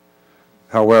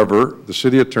 However, the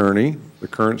city attorney, the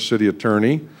current city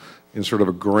attorney, in sort of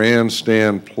a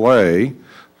grandstand play,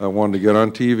 wanted to get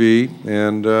on TV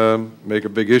and make a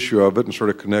big issue of it and sort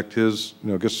of connect his,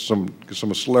 get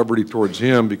some celebrity towards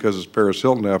him because it's Paris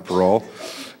Hilton after all.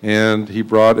 And he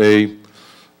brought a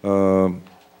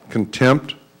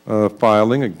contempt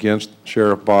filing against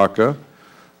Sheriff Baca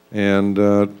and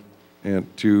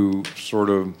to sort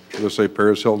of, let's say,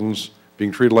 Paris Hilton's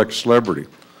being treated like a celebrity.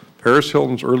 Paris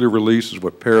Hilton's early release is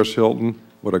what Paris Hilton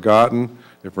would have gotten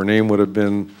if her name would have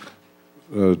been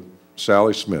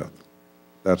Sally Smith.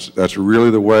 That's really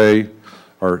the way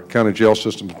our county jail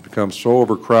system has become so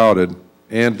overcrowded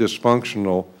and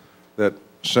dysfunctional that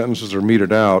sentences are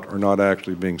meted out or not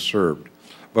actually being served.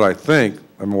 But I think,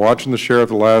 I'm watching the sheriff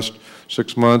the last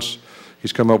 6 months,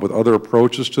 he's come up with other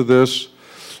approaches to this.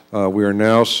 We are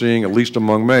now seeing, at least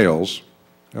among males,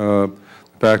 in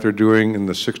fact they're doing in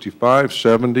the 65,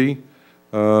 70,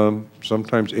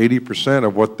 sometimes 80%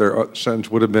 of what their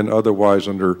sentence would have been otherwise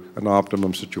under an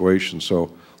optimum situation.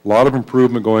 So a lot of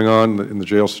improvement going on in the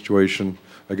jail situation.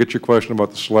 I get your question about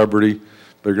the celebrity,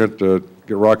 but you're going to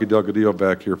get Rocky Delgadillo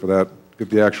back here for that, get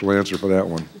the actual answer for that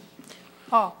one.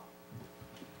 Paul.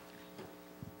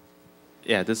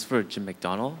 Yeah, this is for Jim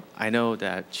McDonnell. I know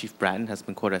that Chief Bratton has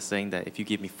been quoted as saying that if you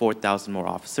give me 4,000 more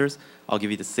officers, I'll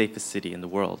give you the safest city in the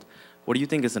world. What do you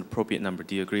think is an appropriate number?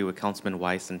 Do you agree with Councilman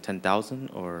Weiss and 10,000,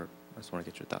 or I just want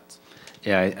to get your thoughts?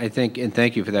 Yeah, I think, and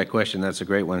thank you for that question. That's a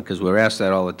great one because we're asked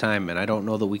that all the time, and I don't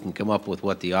know that we can come up with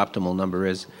what the optimal number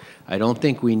is. I don't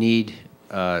think we need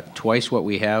twice what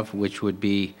we have, which would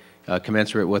be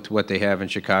commensurate with what they have in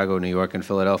Chicago, New York, and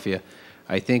Philadelphia.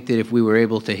 I think that if we were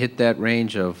able to hit that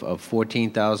range of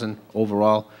 14,000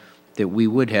 overall, that we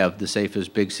would have the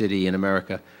safest big city in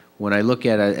America. When I look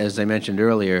at, as I mentioned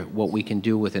earlier, what we can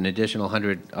do with an additional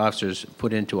 100 officers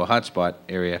put into a hotspot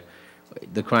area,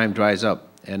 the crime dries up.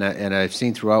 And I've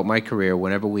seen throughout my career,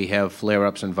 whenever we have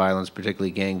flare-ups and violence,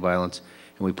 particularly gang violence,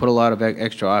 and we put a lot of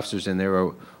extra officers in there,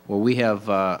 or we have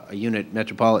a unit,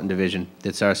 Metropolitan Division,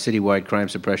 that's our citywide crime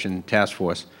suppression task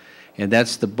force. And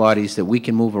that's the bodies that we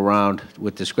can move around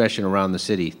with discretion around the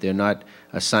city. They're not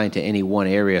assigned to any one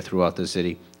area throughout the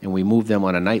city, and we move them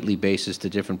on a nightly basis to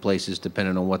different places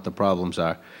depending on what the problems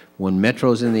are. When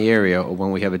Metro's in the area, or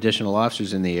when we have additional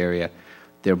officers in the area,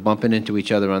 they're bumping into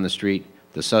each other on the street.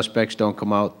 The suspects don't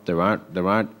come out. There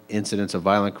aren't incidents of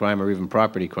violent crime or even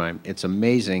property crime. It's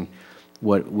amazing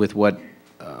with what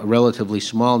a relatively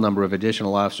small number of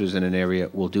additional officers in an area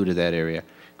will do to that area.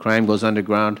 Crime goes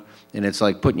underground, and it's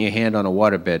like putting your hand on a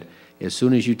waterbed. As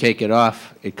soon as you take it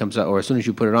off, it comes up, or as soon as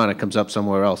you put it on, it comes up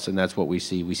somewhere else, and that's what we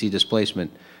see. We see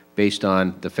displacement based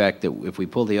on the fact that if we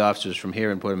pull the officers from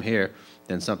here and put them here,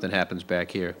 then something happens back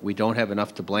here. We don't have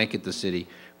enough to blanket the city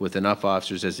with enough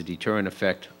officers as a deterrent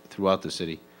effect throughout the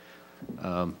city.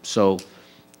 So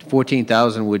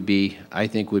 14,000 would be, I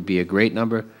think, would be a great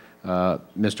number.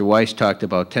 Mr. Weiss talked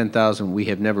about 10,000. We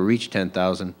have never reached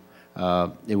 10,000.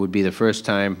 It would be the first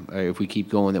time, if we keep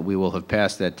going, that we will have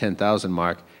passed that 10,000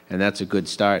 mark, and that's a good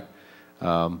start.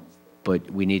 But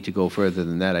we need to go further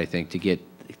than that, I think, to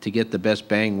get the best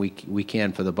bang we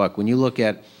can for the buck. When you look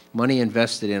at money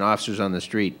invested in officers on the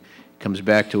street, it comes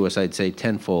back to us, I'd say,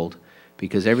 tenfold,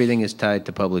 because everything is tied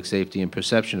to public safety and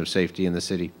perception of safety in the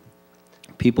city.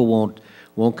 People won't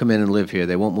come in and live here.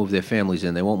 They won't move their families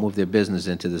in. They won't move their business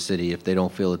into the city if they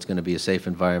don't feel it's going to be a safe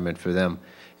environment for them.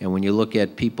 And when you look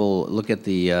at people, look at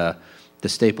the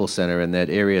Staples Center and that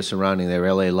area surrounding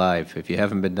there, LA Live. If you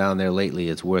haven't been down there lately,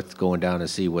 it's worth going down and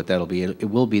see what that'll be. It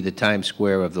will be the Times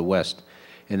Square of the West.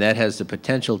 And that has the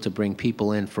potential to bring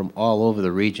people in from all over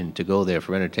the region to go there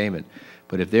for entertainment.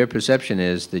 But if their perception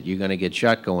is that you're going to get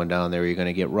shot going down there, or you're going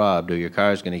to get robbed, or your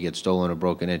car is going to get stolen or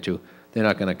broken into, they're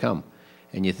not going to come.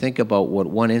 And you think about what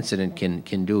one incident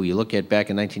can do. You look at back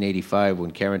in 1985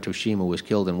 when Karen Toshima was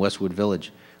killed in Westwood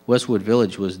Village. Westwood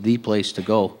Village was the place to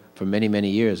go for many, many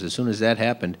years. As soon as that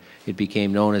happened, it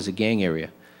became known as a gang area,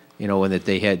 you know, and that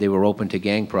they were open to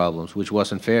gang problems, which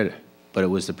wasn't fair, but it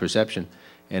was the perception.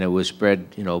 And it was spread,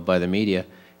 you know, by the media,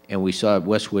 and we saw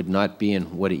Westwood not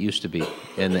being what it used to be.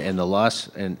 And the loss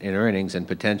in earnings and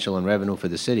potential and revenue for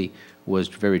the city was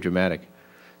very dramatic.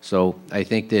 So I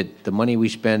think that the money we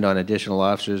spend on additional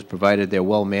officers, provided they're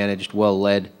well-managed,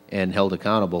 well-led, and held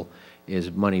accountable,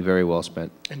 is money very well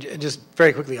spent. And just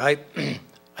very quickly, I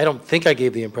don't think I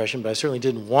gave the impression, but I certainly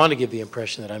didn't want to give the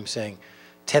impression that I'm saying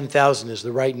 10,000 is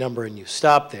the right number and you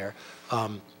stop there.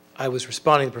 I was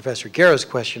responding to Professor Guerra's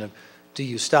question of, do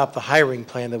you stop the hiring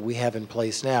plan that we have in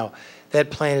place now?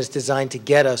 That plan is designed to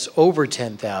get us over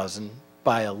 10,000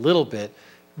 by a little bit.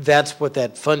 That's what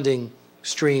that funding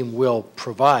stream will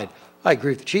provide. I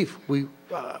agree with the chief.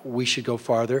 We should go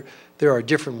farther. There are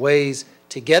different ways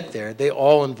to get there. They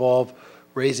all involve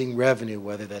raising revenue,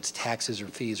 whether that's taxes or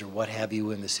fees or what have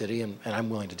you in the city, and I'm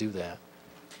willing to do that.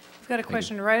 We've got a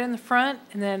question right in the front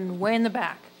and then way in the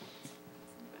back.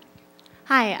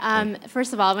 Hi.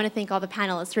 First of all, I want to thank all the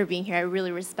panelists for being here. I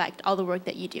really respect all the work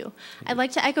that you do. I'd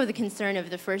like to echo the concern of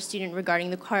the first student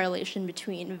regarding the correlation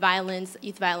between violence,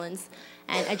 youth violence,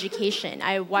 and education.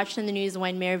 I watched in the news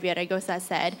when Mayor Villaraigosa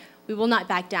said, "We will not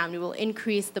back down. We will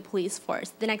increase the police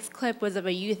force." The next clip was of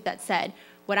a youth that said,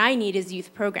 "What I need is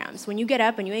youth programs. When you get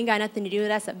up and you ain't got nothing to do,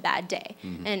 that's a bad day."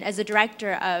 Mm-hmm. And as a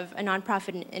director of a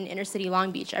nonprofit in inner city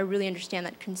Long Beach, I really understand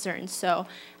that concern. So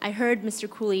I heard Mr.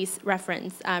 Cooley's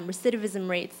reference recidivism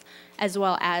rates as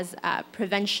well as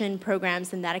prevention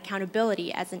programs and that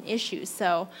accountability as an issue.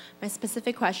 So my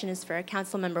specific question is for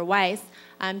Councilmember Weiss.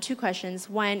 Two questions.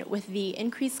 One, with the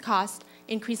increased cost,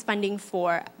 increased funding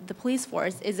for the police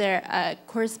force, is there a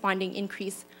corresponding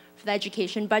increase for the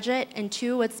education budget? And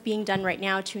two, what's being done right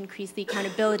now to increase the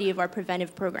accountability of our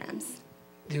preventive programs?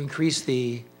 To increase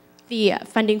the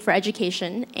funding for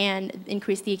education and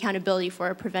increase the accountability for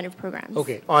our preventive programs.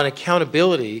 Okay, on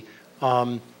accountability,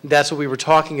 that's what we were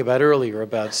talking about earlier,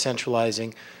 about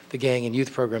centralizing the gang and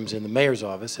youth programs in the mayor's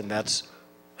office, and that's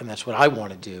what I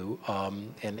want to do,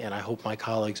 and I hope my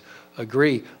colleagues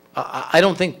agree. I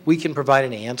don't think we can provide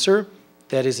an answer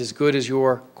that is as good as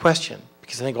your question,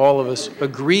 because I think all of us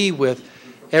agree with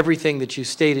everything that you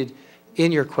stated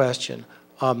in your question.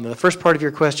 The first part of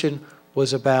your question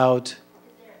was about...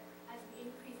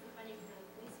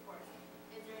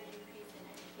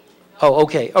 Oh,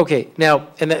 okay. Now,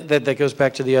 and that goes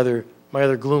back to my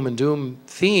other gloom and doom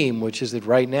theme, which is that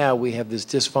right now we have this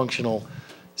dysfunctional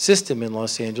system in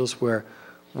Los Angeles where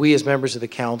we as members of the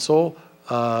council,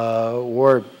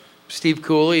 or Steve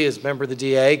Cooley as member of the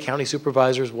DA, county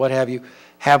supervisors, what have you,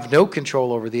 have no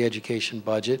control over the education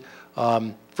budget.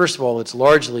 First of all, it's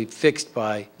largely fixed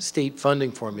by state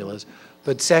funding formulas.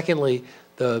 But secondly,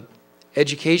 the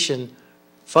education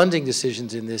funding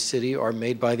decisions in this city are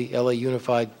made by the LA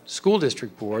Unified School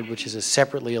District Board, which is a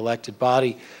separately elected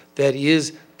body that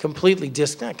is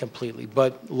not completely,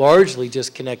 but largely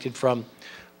disconnected from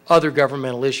other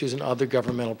governmental issues and other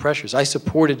governmental pressures. I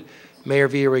supported Mayor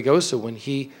Villaraigosa when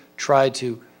he tried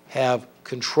to have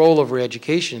control over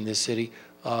education in this city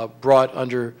brought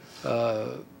under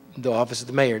the office of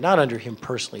the mayor, not under him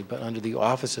personally, but under the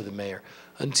office of the mayor.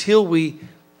 Until we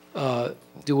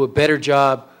do a better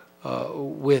job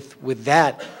with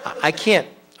that, I can't,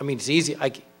 I mean, it's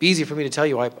easy for me to tell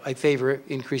you I favor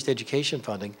increased education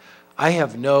funding. I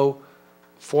have no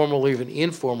formal or even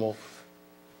informal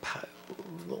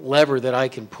lever that I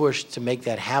can push to make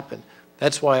that happen.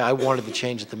 That's why I wanted the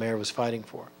change that the mayor was fighting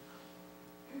for.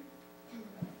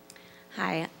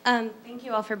 Hi. Thank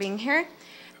you all for being here.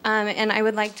 And I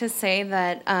would like to say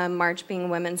that March being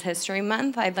Women's History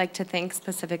Month, I'd like to thank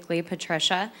specifically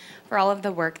Patricia for all of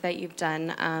the work that you've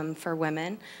done for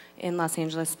women in Los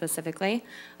Angeles specifically.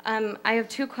 I have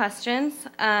two questions.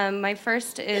 My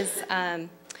first is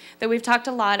that we've talked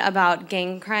a lot about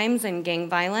gang crimes and gang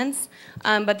violence,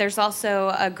 but there's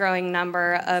also a growing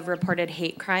number of reported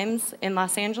hate crimes in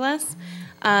Los Angeles,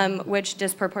 which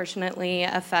disproportionately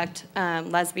affect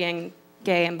lesbian,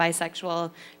 gay, and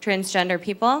bisexual, transgender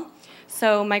people.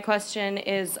 So my question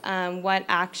is, what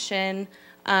action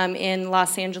in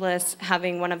Los Angeles,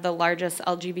 having one of the largest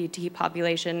LGBT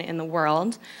population in the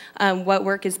world, what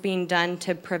work is being done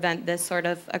to prevent this sort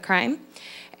of a crime?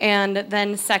 And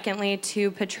then secondly, to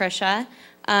Patricia,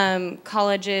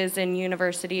 colleges and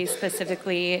universities,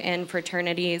 specifically in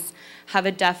fraternities, have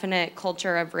a definite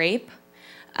culture of rape.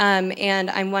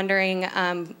 And I'm wondering,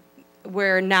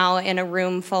 we're now in a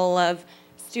room full of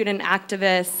student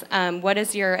activists. What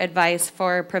is your advice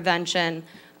for prevention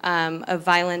of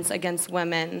violence against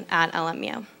women at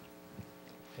LMU?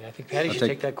 Yeah, I think Patty should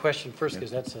take that question first,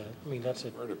 because that's a, I mean, that's a...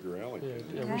 Right up your alley.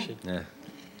 Yeah, we should. Yeah.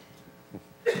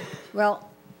 Well,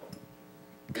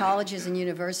 colleges and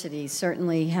universities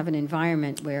certainly have an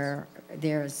environment where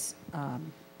there's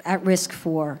at risk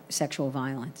for sexual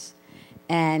violence.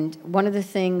 And one of the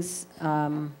things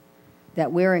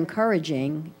that we're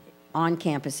encouraging on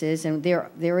campuses, and there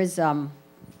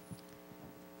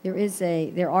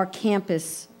are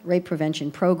campus rape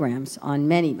prevention programs on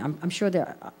many. I'm sure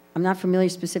I'm not familiar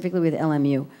specifically with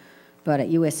LMU, but at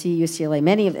USC, UCLA,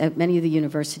 many of the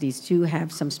universities do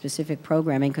have some specific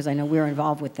programming, because I know we're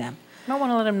involved with them. I might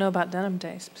want to let them know about Denim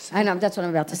Day specifically. I know, that's what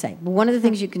I'm about to say. But one of the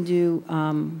things you can do,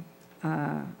 and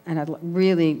I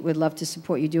really would love to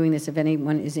support you doing this if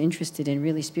anyone is interested in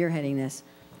really spearheading this.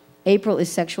 April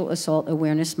is Sexual Assault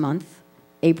Awareness Month.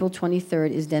 April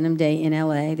 23rd is Denim Day in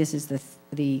LA. This is the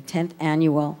 10th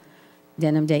annual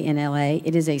Denim Day in LA.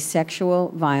 It is a sexual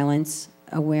violence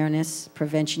awareness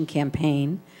prevention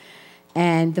campaign.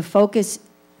 And the focus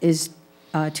is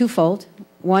twofold.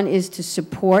 One is to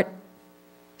support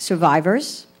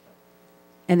survivors,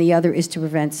 and the other is to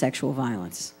prevent sexual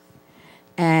violence.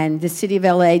 And the city of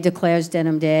LA declares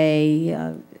Denim Day.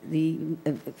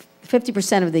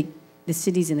 50% of the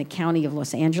cities in the county of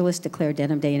Los Angeles declare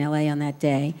Denim Day in LA on that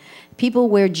day. People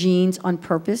wear jeans on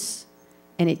purpose,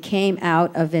 and it came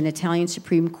out of an Italian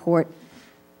Supreme Court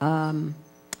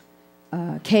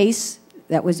case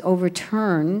that was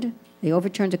overturned. They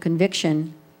overturned a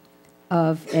conviction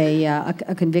of a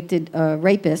convicted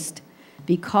rapist,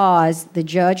 because the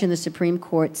judge in the Supreme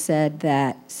Court said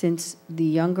that since the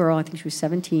young girl, I think she was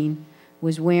 17,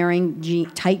 was wearing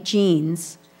tight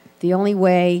jeans, the only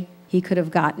way he could have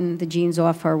gotten the jeans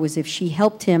off her was if she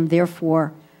helped him,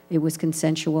 therefore it was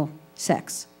consensual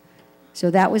sex. So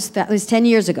that was 10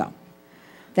 years ago.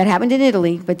 That happened in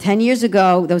Italy, but 10 years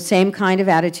ago, those same kind of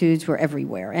attitudes were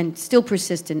everywhere and still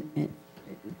persist in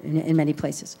many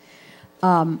places.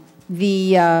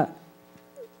 The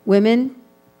women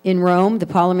in Rome, the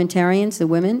parliamentarians, the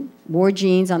women, wore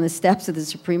jeans on the steps of the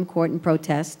Supreme Court in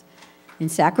protest. In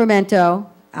Sacramento,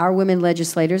 our women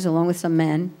legislators, along with some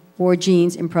men, wore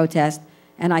jeans in protest.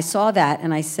 And I saw that,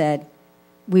 and I said,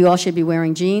 we all should be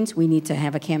wearing jeans. We need to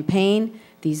have a campaign.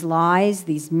 These lies,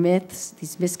 these myths,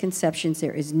 these misconceptions,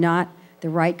 there is not the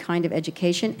right kind of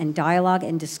education and dialogue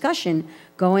and discussion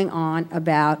going on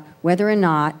about whether or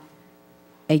not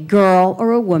a girl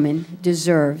or a woman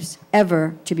deserves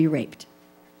ever to be raped.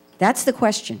 That's the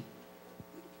question.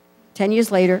 10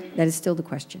 years later, that is still the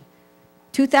question.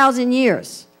 2,000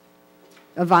 years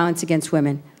of violence against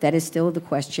women, that is still the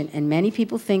question. And many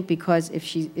people think because if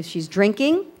she's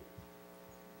drinking,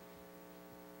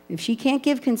 if she can't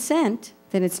give consent,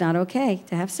 then it's not okay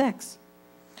to have sex.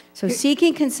 So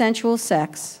seeking consensual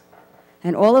sex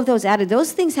and all of those added,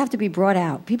 those things have to be brought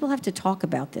out. People have to talk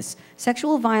about this.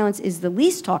 Sexual violence is the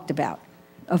least talked about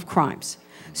of crimes.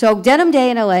 So Denim Day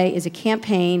in LA is a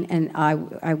campaign,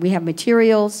 and we have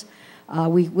materials.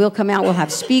 We will come out, we'll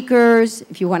have speakers,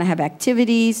 if you want to have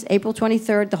activities, April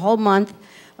 23rd, the whole month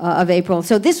of April.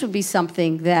 So this would be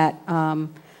something that,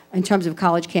 in terms of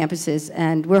college campuses,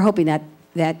 and we're hoping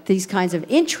that these kinds of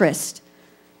interest,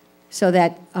 so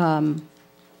that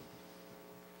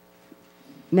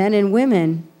men and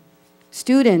women,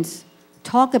 students,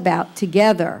 talk about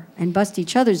together and bust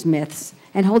each other's myths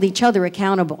and hold each other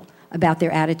accountable about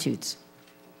their attitudes.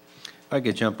 If I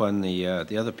could jump on the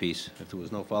other piece, if there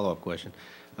was no follow-up question.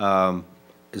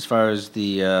 As far as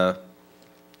the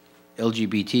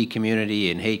LGBT community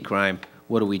and hate crime.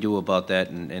 What do we do about that,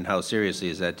 and how seriously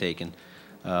is that taken?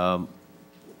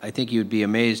 I think you'd be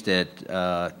amazed at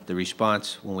the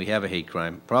response when we have a hate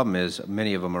crime. Problem is,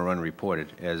 many of them are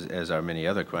unreported, as are many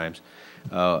other crimes.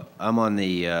 I'm on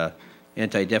the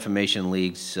Anti-Defamation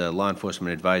League's Law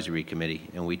Enforcement Advisory Committee,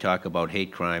 and we talk about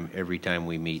hate crime every time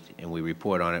we meet, and we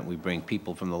report on it. We bring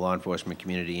people from the law enforcement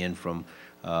community in from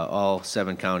all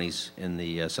 7 counties in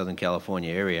the Southern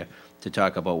California area to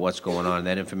talk about what's going on.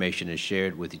 That information is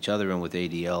shared with each other and with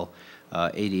ADL.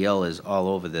 ADL is all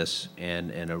over this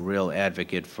and a real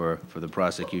advocate for the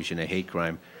prosecution of hate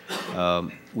crime.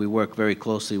 We work very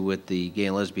closely with the Gay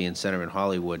and Lesbian Center in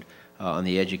Hollywood on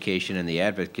the education and the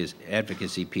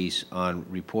advocacy piece on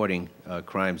reporting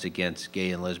crimes against gay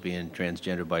and lesbian,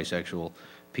 transgender, bisexual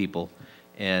people.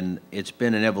 And it's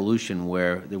been an evolution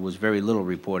where there was very little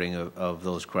reporting of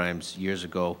those crimes years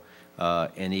ago,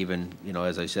 and even, you know,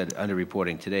 as I said,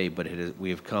 underreporting today, but we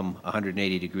have come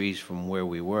 180 degrees from where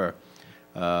we were.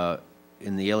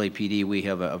 In the LAPD, we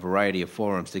have a variety of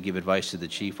forums to give advice to the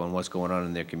chief on what's going on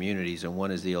in their communities, and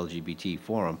one is the LGBT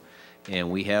forum.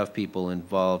 And we have people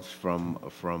involved from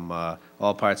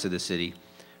all parts of the city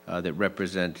that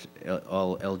represent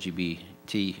all LGBT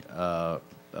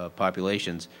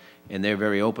populations, and they're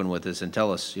very open with us and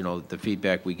tell us, you know, the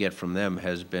feedback we get from them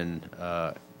has been,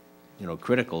 you know,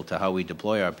 critical to how we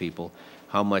deploy our people,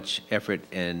 how much effort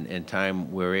and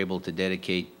time we're able to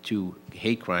dedicate to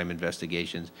hate crime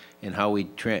investigations, and how we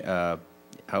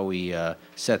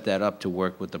set that up to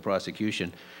work with the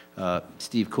prosecution.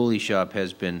 Steve Cooley's shop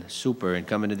has been super in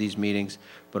coming to these meetings,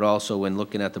 but also in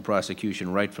looking at the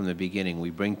prosecution right from the beginning. We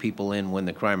bring people in when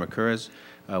the crime occurs.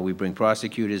 We bring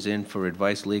prosecutors in for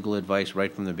advice, legal advice,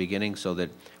 right from the beginning, so that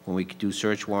when we do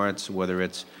search warrants, whether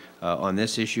it's on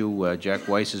this issue, Jack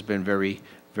Weiss has been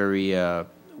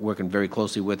working very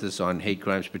closely with us on hate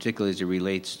crimes, particularly as it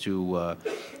relates to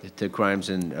crimes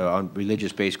and on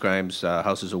religious-based crimes,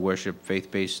 houses of worship,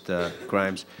 faith-based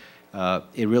crimes.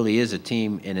 It really is a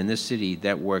team, and in this city,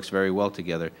 that works very well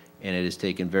together, and it is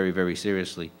taken very, very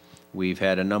seriously. We've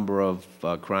had a number of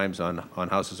crimes on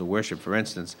houses of worship, for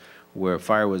instance, where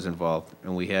fire was involved,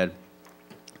 and we had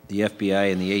the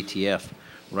FBI and the ATF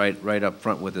right up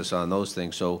front with us on those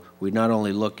things. So we not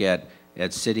only look at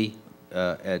city,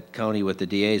 at county with the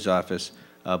DA's office,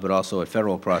 but also at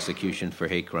federal prosecution for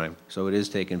hate crime. So it is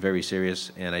taken very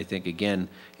serious, and I think, again,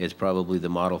 it's probably the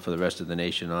model for the rest of the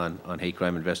nation on hate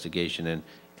crime investigation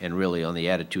and really on the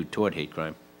attitude toward hate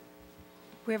crime.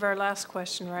 We have our last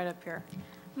question right up here.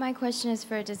 My question is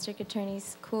for District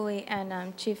Attorneys Cooley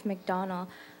and Chief McDonnell.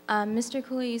 Mr.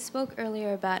 Cooley, you spoke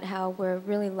earlier about how we're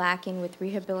really lacking with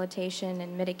rehabilitation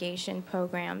and mitigation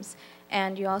programs,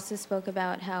 and you also spoke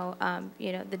about how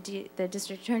you know, the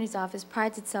District Attorney's Office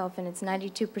prides itself in its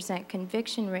 92%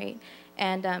 conviction rate,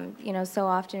 and you know, so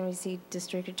often we see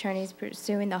district attorneys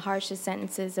pursuing the harshest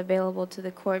sentences available to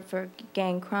the court for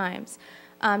gang crimes.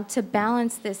 To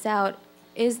balance this out,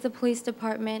 is the police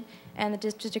department and the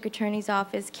District Attorney's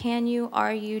Office,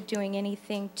 are you doing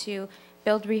anything to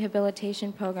build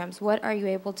rehabilitation programs? What are you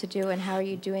able to do, and how are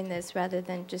you doing this, rather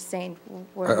than just saying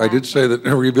I did say that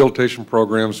rehabilitation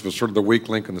programs was sort of the weak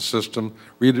link in the system.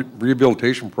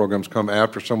 Rehabilitation programs come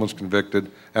after someone's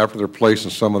convicted, after they're placed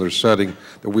in some other setting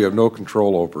that we have no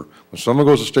control over. When someone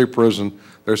goes to state prison,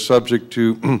 they're subject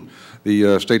to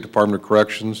the State Department of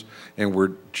Corrections,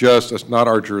 and that's not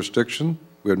our jurisdiction.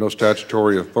 We have no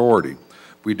statutory authority.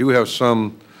 We do have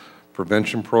some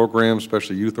prevention programs,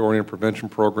 especially youth-oriented prevention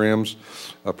programs,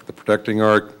 the Protecting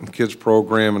Our Kids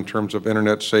program in terms of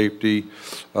internet safety,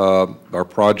 our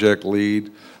Project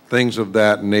Lead, things of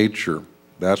that nature.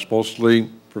 That's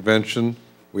mostly prevention.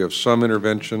 We have some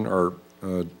intervention. Our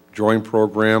JOIN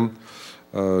program,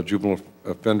 Juvenile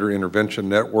Offender Intervention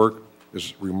Network,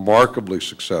 is remarkably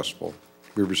successful.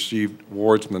 We've received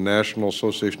awards from the National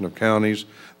Association of Counties,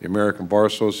 the American Bar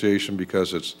Association,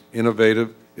 because it's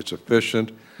innovative, it's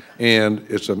efficient, and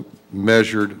it's a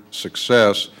measured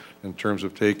success in terms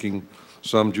of taking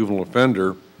some juvenile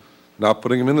offender, not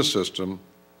putting them in the system,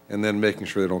 and then making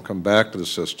sure they don't come back to the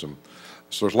system.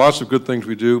 So there's lots of good things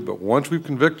we do, but once we've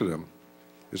convicted them,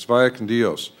 it's via con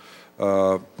Dios.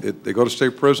 They go to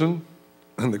state prison,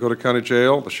 and they go to county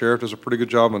jail. The sheriff does a pretty good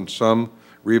job on some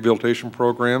rehabilitation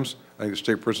programs. I think the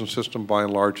state prison system, by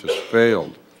and large, has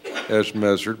failed, as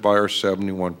measured by our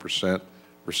 71%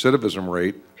 recidivism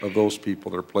rate of those people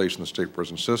that are placed in the state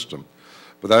prison system.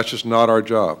 But that's just not our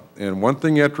job. And one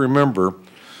thing you have to remember,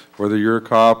 whether you're a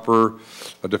cop or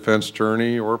a defense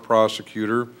attorney or a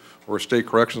prosecutor or a state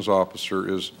corrections officer,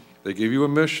 is they give you a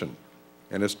mission,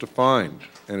 and it's defined.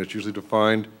 And it's usually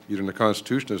defined either in the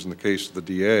Constitution, as in the case of the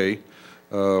DA,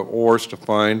 or it's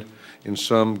defined in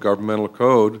some governmental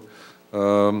code,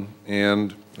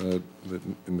 and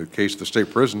in the case of the state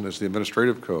prison, it's the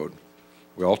administrative code.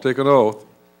 We all take an oath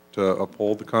to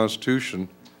uphold the Constitution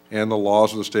and the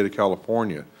laws of the state of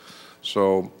California.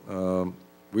 So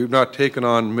we've not taken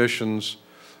on missions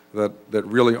that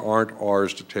really aren't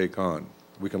ours to take on.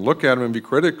 We can look at them and be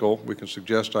critical, we can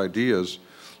suggest ideas,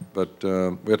 but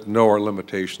we have to know our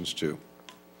limitations too.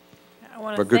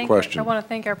 But good question. I want to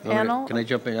thank our panel. Can I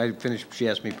jump in? I finished, she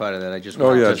asked me part of that. I just Oh,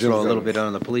 wanted yeah, to Jim's throw a got little it. bit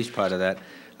on the police part of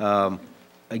that.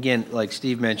 Again, like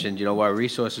Steve mentioned, you know, our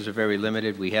resources are very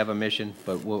limited. We have a mission,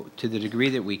 but to the degree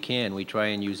that we can, we try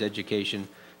and use education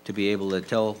to be able to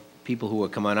tell people who are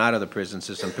coming out of the prison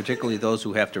system, particularly those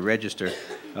who have to register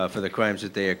for the crimes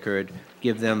that they occurred,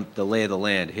 give them the lay of the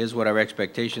land. Here's what our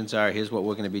expectations are. Here's what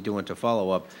we're going to be doing to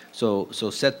follow up. So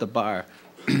set the bar.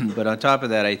 But on top of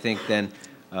that, I think then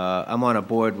I'm on a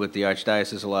board with the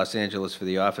Archdiocese of Los Angeles for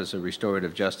the Office of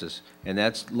Restorative Justice, and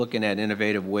that's looking at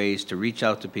innovative ways to reach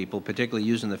out to people, particularly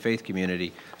using the faith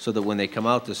community, so that when they come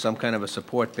out to some kind of a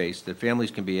support base, that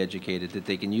families can be educated, that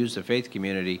they can use the faith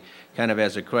community kind of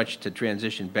as a crutch to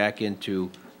transition back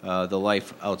into the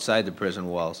life outside the prison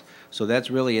walls. So that's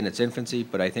really in its infancy,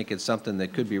 but I think it's something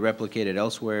that could be replicated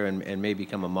elsewhere and may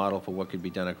become a model for what could be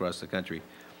done across the country.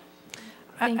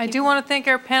 I do want to thank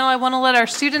our panel. I want to let our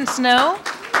students know